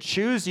 I didn't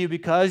choose you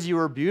because you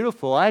were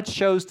beautiful. I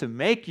chose to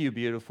make you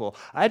beautiful.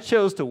 I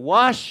chose to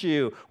wash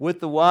you with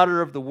the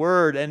water of the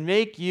word and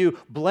make you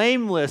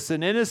blameless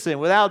and innocent,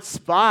 without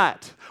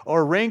spot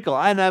or wrinkle.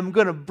 And I'm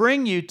going to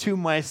bring you to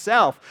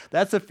myself.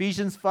 That's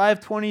Ephesians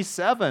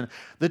 5:27.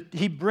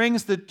 He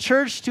brings the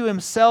church to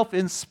himself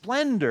in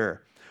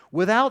splendor,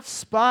 without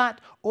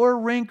spot or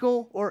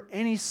wrinkle or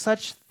any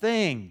such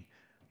thing,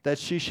 that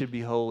she should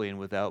be holy and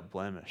without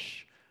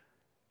blemish.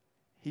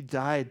 He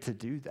died to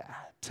do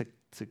that,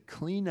 to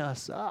clean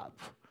us up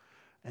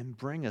and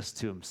bring us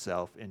to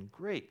himself in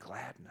great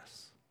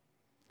gladness.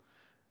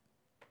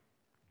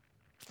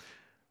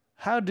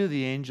 How do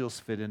the angels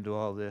fit into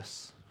all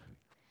this?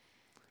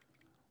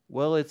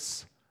 Well,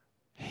 it's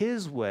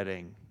his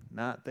wedding,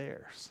 not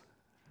theirs.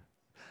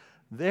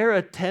 Their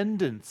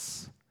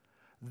attendants,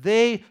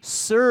 they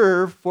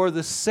serve for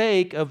the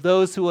sake of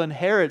those who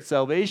inherit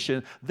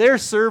salvation. They're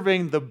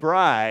serving the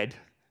bride,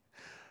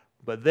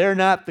 but they're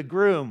not the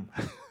groom.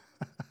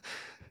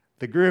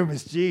 The groom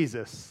is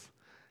Jesus.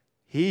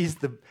 He's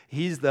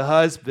the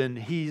husband.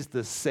 He's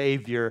the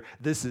Savior.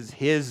 This is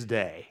his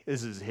day.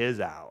 This is his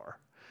hour.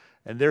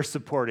 And their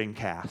supporting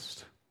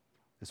cast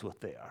is what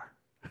they are.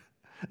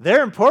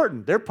 They're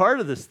important. They're part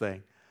of this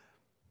thing.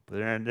 But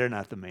they're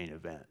not the main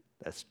event.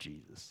 That's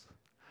Jesus.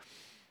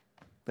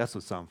 That's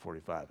what Psalm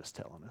 45 is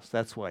telling us.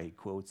 That's why he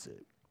quotes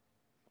it.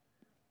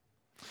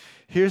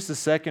 Here's the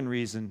second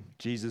reason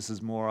Jesus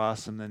is more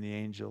awesome than the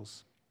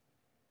angels.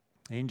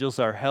 Angels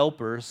are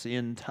helpers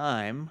in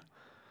time,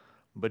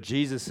 but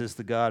Jesus is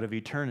the God of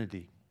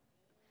eternity.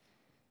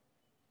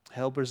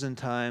 Helpers in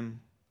time,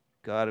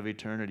 God of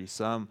eternity.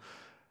 Psalm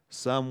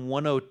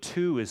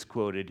 102 is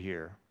quoted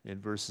here in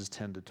verses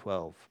 10 to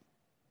 12.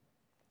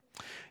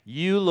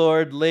 You,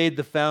 Lord, laid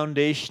the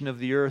foundation of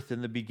the earth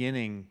in the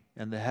beginning,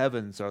 and the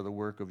heavens are the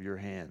work of your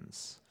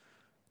hands.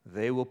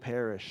 They will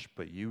perish,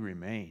 but you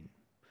remain.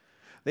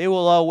 They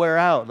will all wear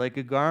out like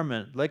a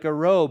garment. Like a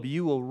robe,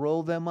 you will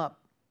roll them up.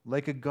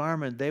 Like a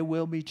garment, they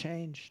will be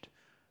changed.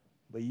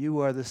 But you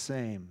are the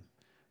same,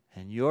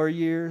 and your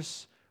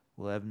years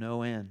will have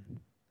no end.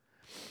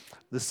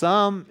 The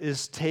psalm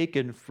is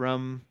taken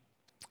from,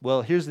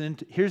 well, here's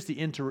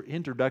the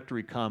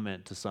introductory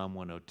comment to Psalm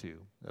 102,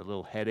 a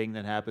little heading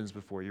that happens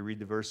before you read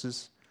the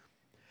verses.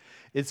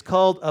 It's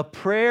called a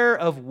prayer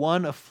of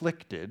one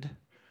afflicted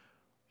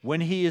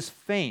when he is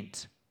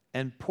faint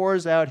and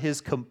pours out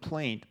his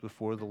complaint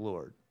before the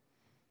Lord.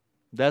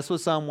 That's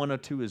what Psalm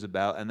 102 is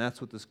about, and that's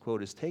what this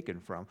quote is taken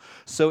from.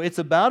 So it's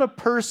about a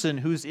person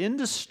who's in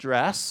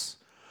distress,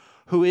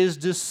 who is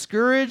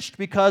discouraged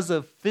because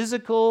of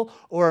physical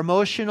or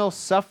emotional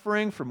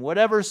suffering from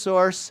whatever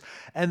source,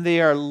 and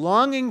they are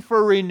longing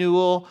for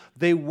renewal.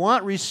 They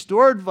want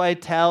restored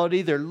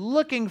vitality. They're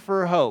looking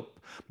for hope.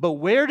 But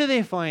where do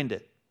they find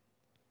it?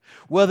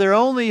 Well, their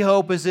only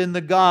hope is in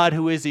the God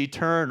who is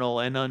eternal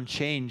and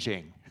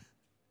unchanging,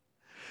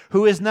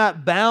 who is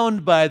not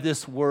bound by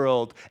this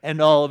world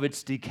and all of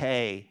its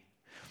decay.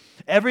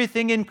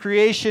 Everything in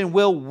creation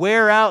will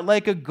wear out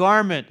like a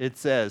garment, it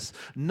says.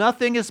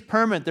 Nothing is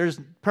permanent.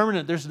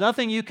 There's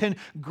nothing you can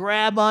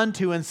grab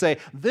onto and say,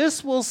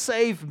 this will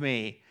save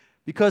me.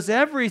 Because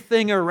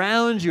everything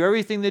around you,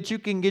 everything that you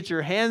can get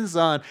your hands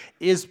on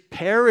is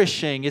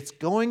perishing. It's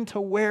going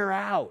to wear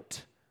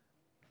out.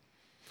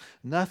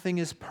 Nothing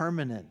is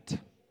permanent.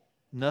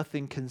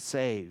 Nothing can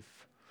save.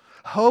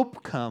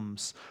 Hope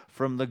comes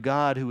from the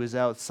God who is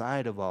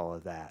outside of all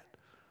of that.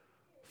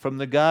 From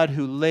the God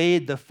who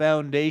laid the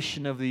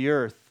foundation of the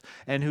earth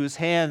and whose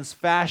hands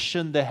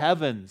fashioned the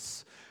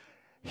heavens.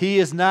 He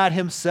is not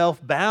himself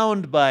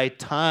bound by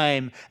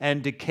time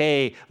and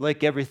decay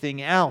like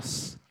everything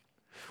else.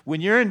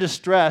 When you're in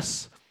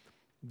distress,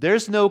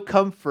 there's no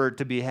comfort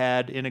to be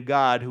had in a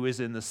God who is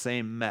in the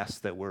same mess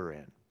that we're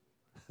in.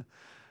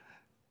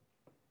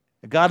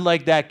 A God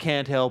like that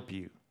can't help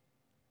you.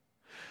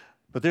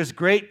 But there's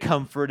great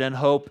comfort and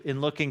hope in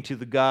looking to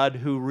the God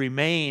who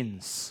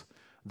remains,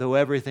 though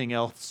everything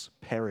else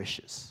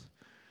perishes,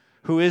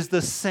 who is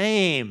the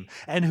same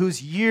and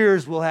whose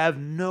years will have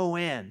no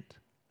end.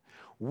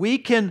 We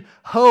can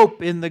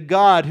hope in the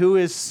God who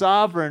is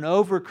sovereign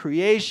over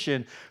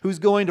creation, who's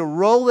going to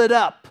roll it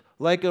up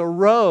like a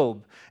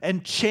robe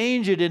and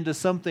change it into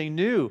something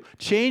new,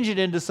 change it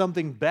into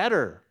something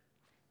better.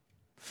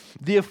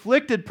 The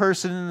afflicted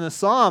person in the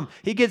psalm,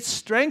 he gets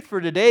strength for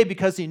today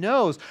because he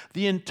knows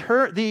the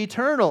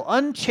eternal,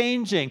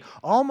 unchanging,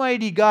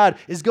 almighty God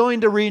is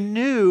going to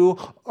renew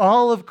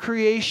all of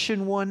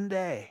creation one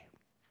day.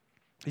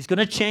 He's going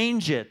to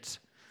change it.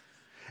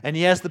 And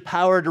he has the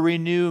power to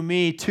renew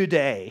me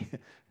today.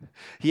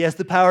 He has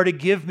the power to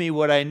give me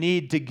what I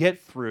need to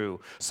get through.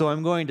 So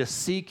I'm going to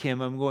seek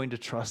him. I'm going to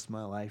trust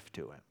my life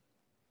to him.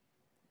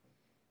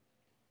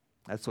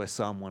 That's why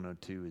Psalm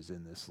 102 is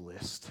in this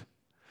list.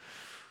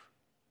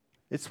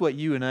 It's what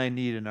you and I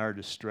need in our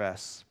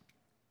distress.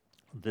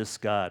 This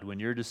God, when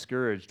you're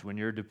discouraged, when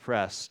you're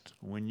depressed,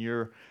 when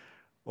you're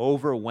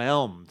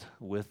overwhelmed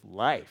with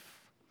life,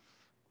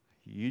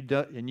 you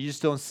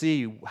just don't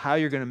see how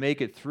you're going to make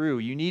it through.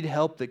 You need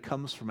help that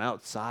comes from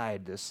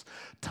outside this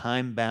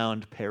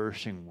time-bound,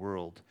 perishing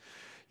world.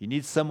 You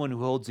need someone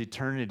who holds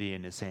eternity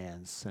in his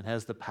hands and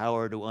has the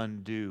power to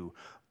undo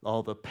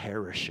all the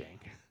perishing.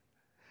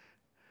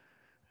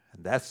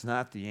 And that's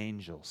not the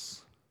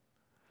angels.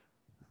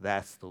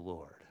 That's the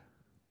Lord.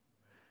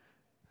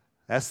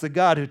 That's the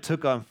God who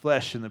took on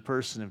flesh in the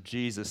person of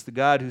Jesus, the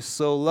God who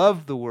so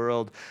loved the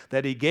world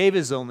that he gave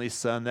his only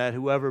Son, that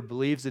whoever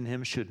believes in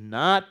him should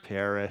not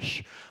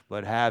perish,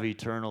 but have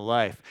eternal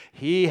life.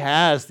 He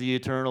has the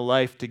eternal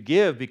life to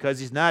give because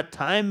he's not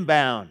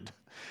time-bound.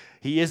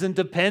 He isn't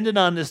dependent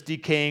on this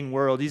decaying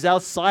world. He's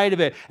outside of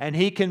it, and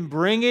he can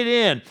bring it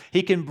in.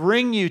 He can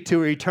bring you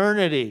to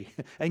eternity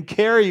and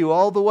carry you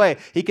all the way.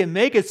 He can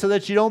make it so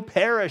that you don't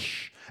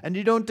perish and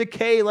you don't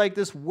decay like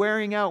this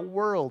wearing out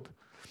world.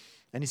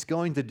 And he's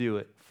going to do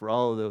it for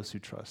all of those who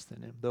trust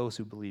in him, those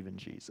who believe in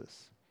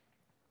Jesus.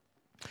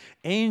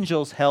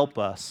 Angels help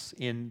us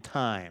in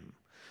time.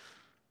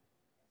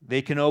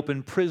 They can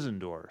open prison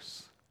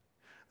doors.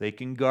 They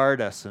can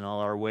guard us in all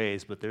our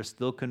ways, but they're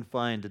still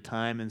confined to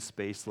time and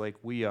space like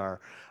we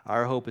are.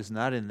 Our hope is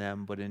not in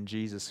them, but in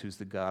Jesus, who's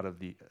the God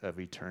of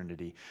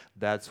eternity.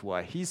 That's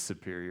why he's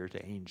superior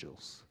to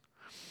angels.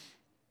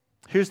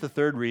 Here's the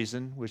third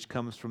reason, which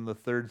comes from the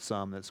third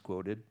psalm that's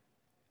quoted.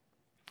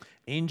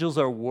 Angels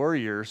are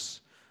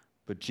warriors,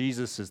 but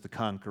Jesus is the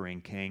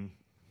conquering king.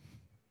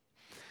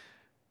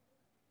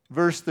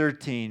 Verse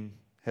 13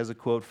 has a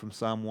quote from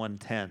Psalm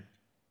 110,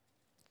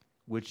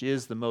 which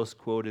is the most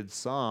quoted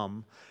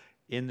psalm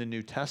in the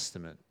New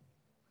Testament,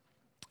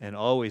 and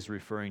always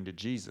referring to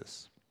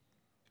Jesus.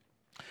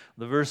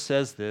 The verse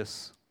says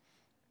this,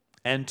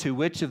 "And to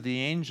which of the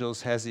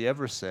angels has he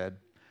ever said,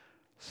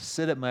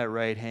 'Sit at my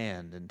right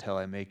hand until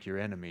I make your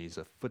enemies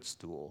a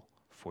footstool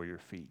for your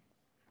feet'?"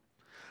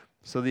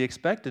 So the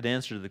expected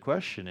answer to the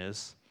question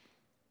is,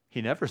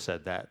 he never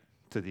said that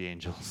to the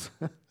angels.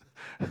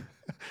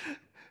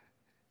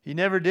 He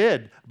never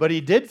did. But he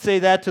did say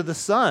that to the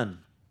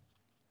Son.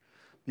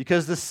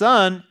 Because the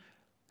Son,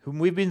 whom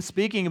we've been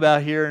speaking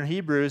about here in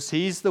Hebrews,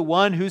 he's the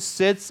one who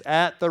sits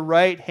at the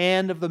right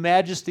hand of the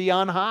Majesty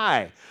on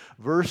high.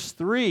 Verse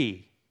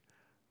 3,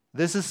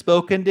 this is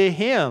spoken to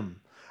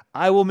him.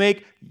 "I will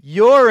make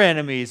your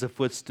enemies a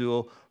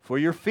footstool for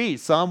your feet."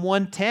 Psalm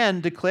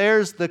 110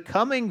 declares the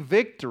coming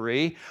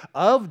victory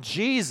of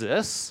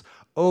Jesus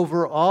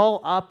over all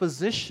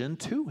opposition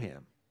to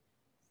him.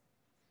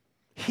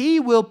 He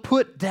will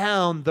put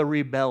down the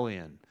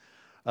rebellion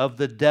of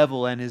the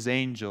devil and his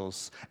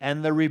angels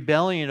and the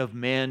rebellion of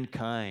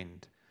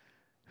mankind,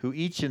 who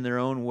each in their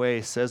own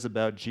way says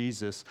about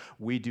Jesus,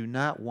 "We do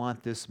not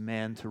want this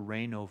man to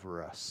reign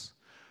over us."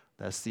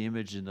 That's the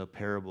image in the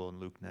parable in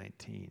Luke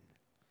 19.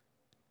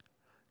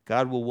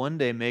 God will one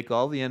day make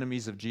all the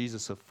enemies of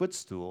Jesus a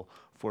footstool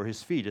for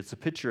his feet. It's a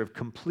picture of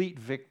complete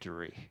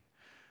victory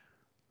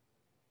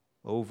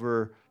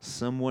over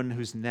someone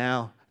who's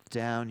now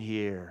down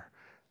here,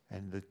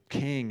 and the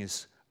king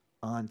is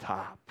on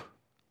top.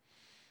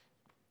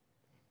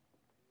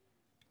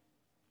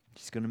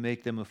 He's going to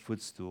make them a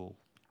footstool.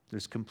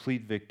 There's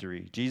complete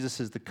victory. Jesus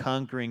is the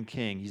conquering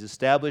king. He's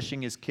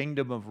establishing his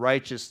kingdom of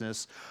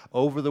righteousness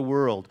over the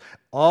world.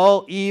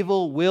 All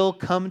evil will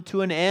come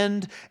to an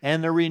end,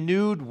 and the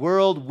renewed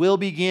world will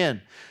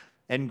begin.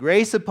 And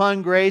grace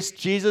upon grace,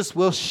 Jesus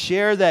will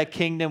share that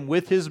kingdom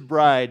with his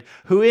bride,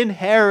 who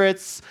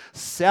inherits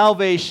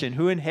salvation,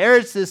 who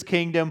inherits this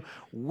kingdom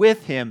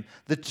with him.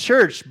 The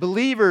church,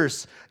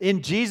 believers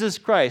in Jesus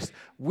Christ,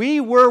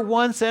 we were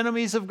once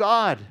enemies of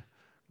God.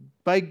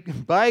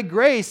 By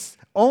grace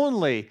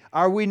only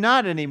are we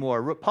not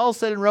anymore. Paul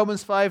said in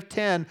Romans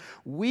 5:10,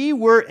 we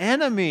were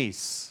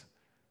enemies,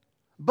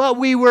 but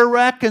we were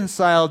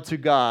reconciled to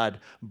God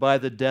by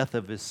the death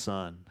of his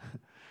Son.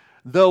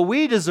 Though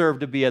we deserve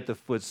to be at the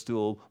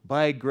footstool,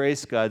 by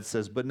grace, God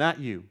says, but not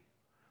you,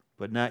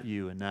 and not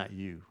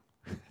you.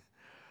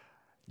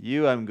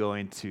 You I'm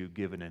going to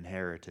give an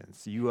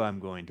inheritance. You I'm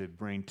going to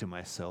bring to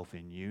myself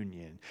in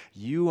union.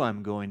 You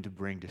I'm going to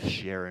bring to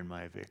share in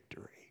my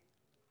victory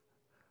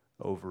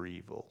over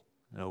evil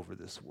and over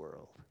this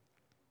world.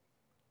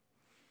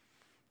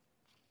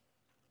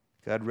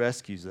 God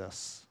rescues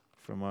us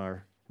from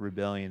our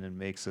rebellion and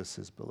makes us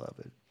his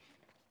beloved.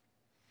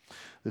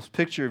 This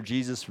picture of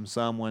Jesus from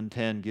Psalm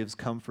 110 gives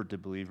comfort to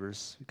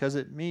believers because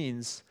it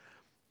means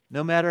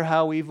no matter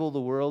how evil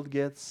the world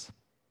gets,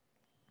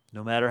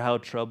 no matter how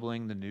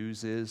troubling the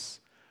news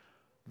is,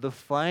 the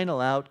final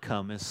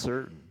outcome is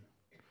certain.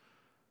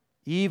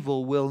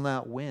 Evil will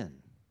not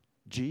win.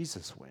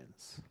 Jesus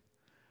wins.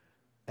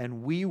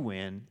 And we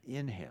win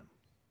in him.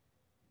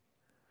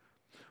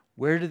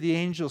 Where do the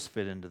angels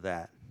fit into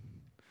that?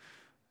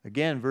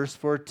 Again, verse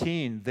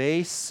 14,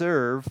 they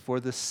serve for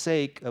the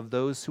sake of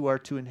those who are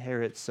to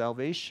inherit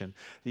salvation.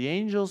 The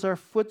angels are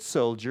foot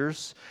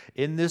soldiers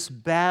in this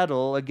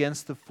battle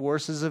against the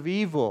forces of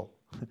evil.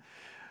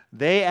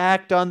 They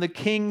act on the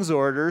king's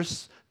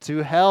orders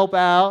to help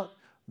out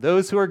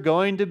those who are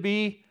going to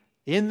be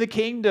in the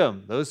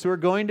kingdom, those who are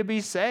going to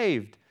be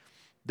saved.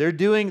 They're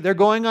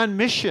going on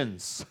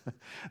missions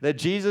that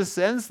Jesus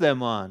sends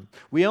them on.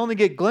 We only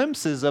get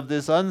glimpses of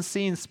this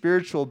unseen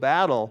spiritual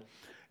battle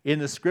in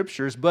the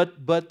scriptures,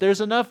 but there's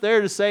enough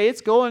there to say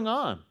it's going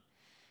on.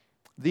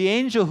 The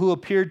angel who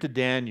appeared to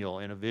Daniel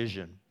in a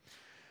vision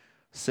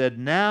said,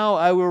 "Now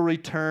I will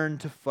return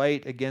to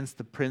fight against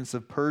the prince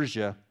of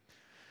Persia.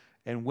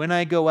 And when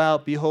I go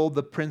out, behold,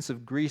 the prince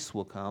of Greece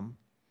will come.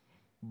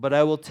 But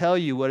I will tell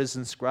you what is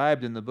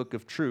inscribed in the book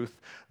of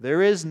truth.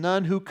 There is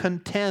none who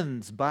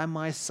contends by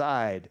my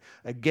side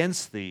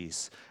against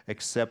these,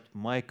 except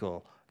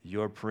Michael,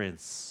 your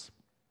prince."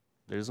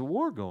 There's a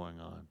war going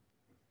on.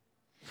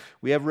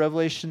 We have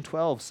Revelation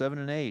 12, 7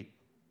 and 8,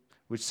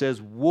 which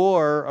says,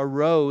 "War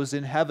arose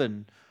in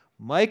heaven,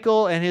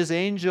 Michael and his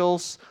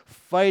angels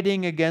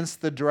fighting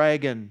against the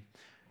dragon.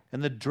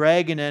 And the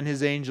dragon and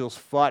his angels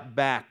fought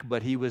back,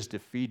 but he was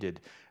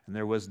defeated, and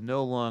there was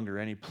no longer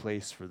any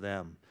place for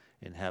them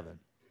in heaven."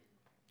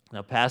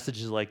 Now,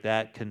 passages like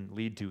that can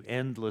lead to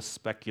endless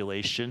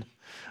speculation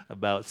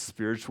about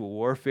spiritual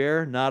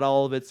warfare. Not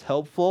all of it's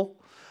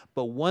helpful,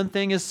 but one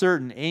thing is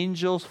certain: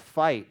 angels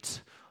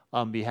fight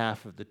on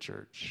behalf of the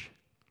church.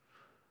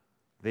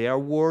 They are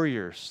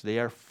warriors. They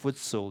are foot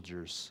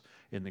soldiers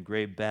in the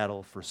great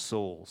battle for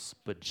souls.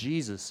 But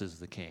Jesus is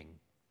the king.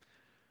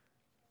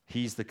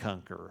 He's the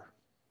conqueror.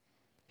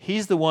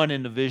 He's the one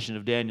in the vision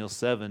of Daniel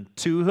 7,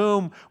 to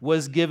whom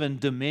was given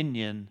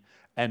dominion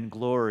and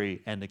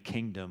glory and a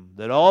kingdom,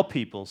 that all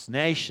peoples,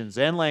 nations,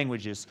 and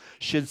languages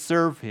should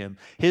serve him.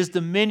 His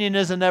dominion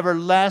is an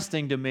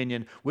everlasting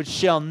dominion which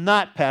shall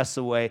not pass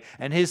away,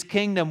 and his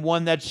kingdom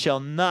one that shall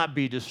not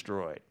be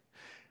destroyed.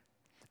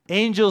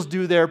 Angels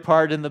do their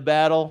part in the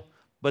battle,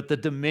 but the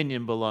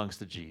dominion belongs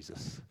to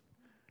Jesus.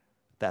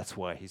 That's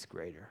why he's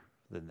greater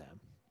than them.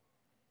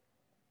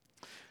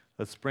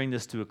 Let's bring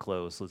this to a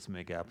close. Let's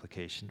make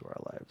application to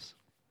our lives.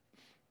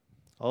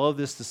 All of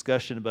this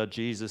discussion about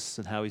Jesus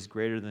and how he's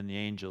greater than the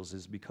angels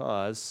is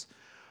because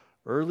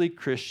early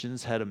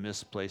Christians had a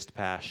misplaced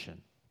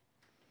passion.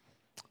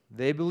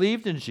 They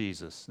believed in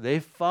Jesus. They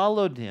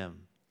followed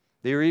him.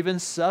 They were even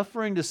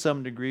suffering to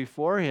some degree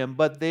for him,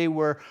 but they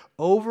were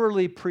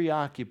overly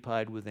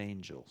preoccupied with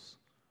angels.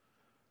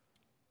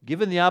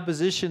 Given the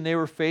opposition they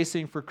were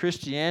facing for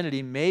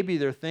Christianity, maybe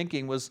their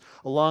thinking was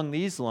along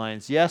these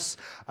lines: yes,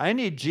 I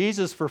need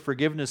Jesus for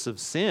forgiveness of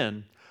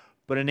sin,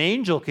 but an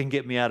angel can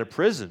get me out of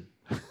prison.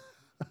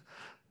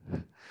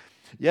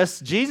 Yes,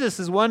 Jesus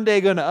is one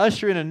day going to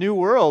usher in a new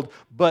world,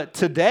 but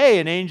today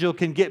an angel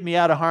can get me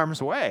out of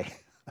harm's way.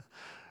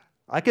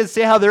 I can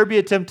see how there'd be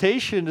a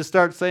temptation to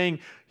start saying,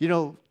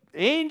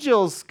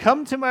 angels,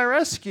 come to my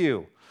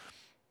rescue.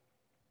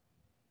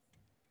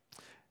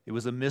 It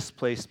was a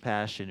misplaced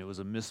passion. It was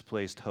a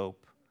misplaced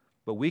hope.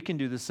 But we can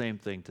do the same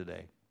thing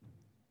today.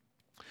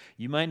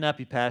 You might not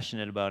be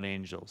passionate about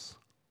angels,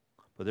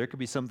 but there could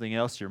be something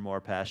else you're more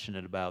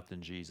passionate about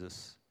than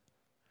Jesus.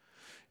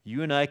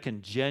 You and I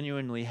can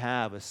genuinely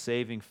have a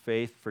saving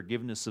faith,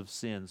 forgiveness of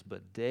sins,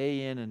 but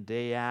day in and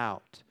day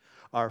out,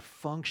 our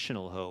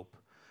functional hope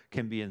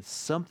can be in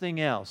something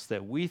else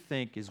that we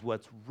think is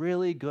what's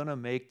really going to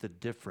make the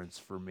difference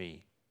for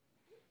me.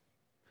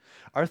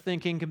 Our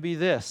thinking can be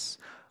this: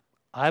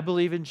 I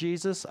believe in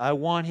Jesus, I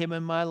want him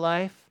in my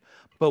life,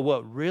 but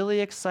what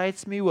really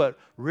excites me, what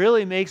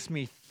really makes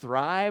me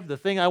thrive, the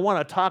thing I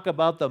want to talk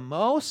about the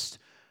most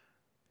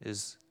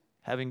is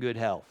having good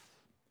health,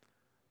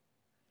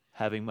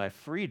 having my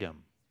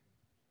freedom,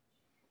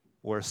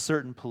 or a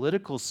certain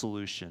political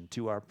solution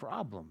to our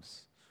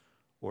problems,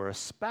 or a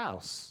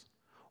spouse,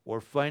 or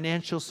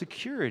financial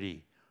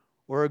security,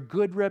 or a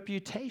good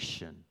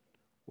reputation,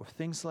 or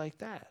things like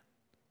that.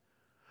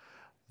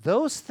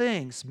 Those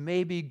things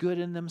may be good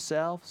in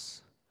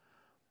themselves,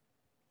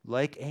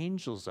 like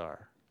angels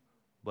are,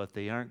 but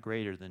they aren't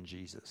greater than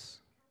Jesus.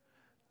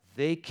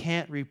 They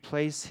can't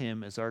replace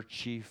him as our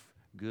chief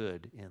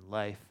good in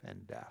life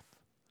and death.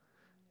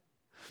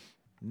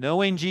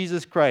 Knowing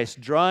Jesus Christ,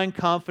 drawing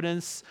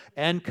confidence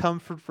and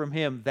comfort from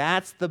him,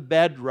 that's the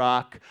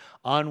bedrock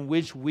on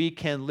which we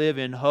can live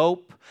in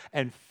hope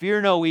and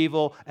fear no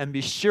evil and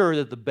be sure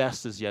that the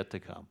best is yet to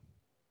come.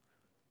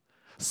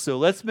 So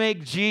let's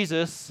make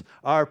Jesus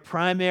our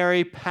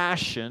primary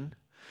passion.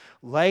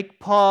 Like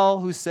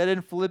Paul, who said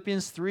in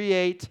Philippians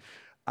 3:8,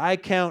 I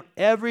count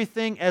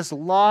everything as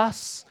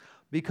loss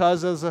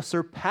because of the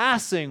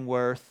surpassing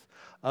worth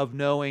of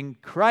knowing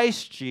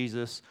Christ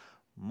Jesus,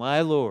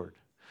 my Lord.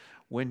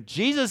 When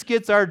Jesus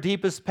gets our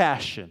deepest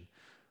passion,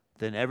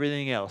 then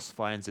everything else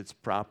finds its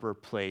proper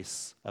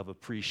place of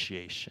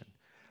appreciation,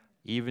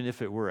 even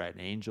if it were an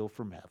angel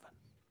from heaven.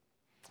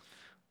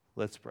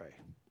 Let's pray.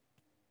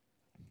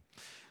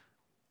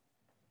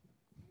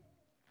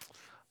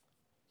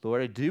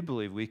 Lord, I do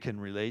believe we can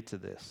relate to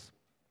this.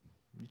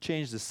 You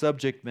change the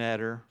subject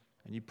matter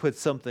and you put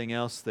something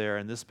else there,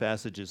 and this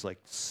passage is like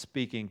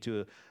speaking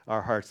to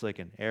our hearts like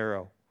an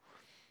arrow.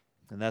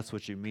 And that's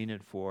what you mean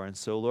it for. And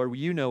so, Lord,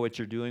 you know what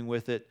you're doing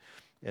with it.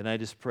 And I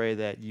just pray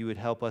that you would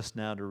help us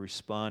now to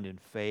respond in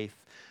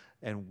faith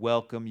and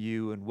welcome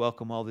you and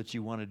welcome all that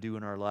you want to do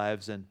in our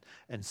lives and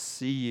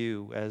see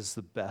you as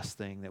the best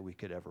thing that we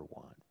could ever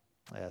want.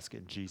 I ask it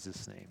in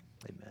Jesus' name.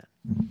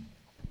 Amen.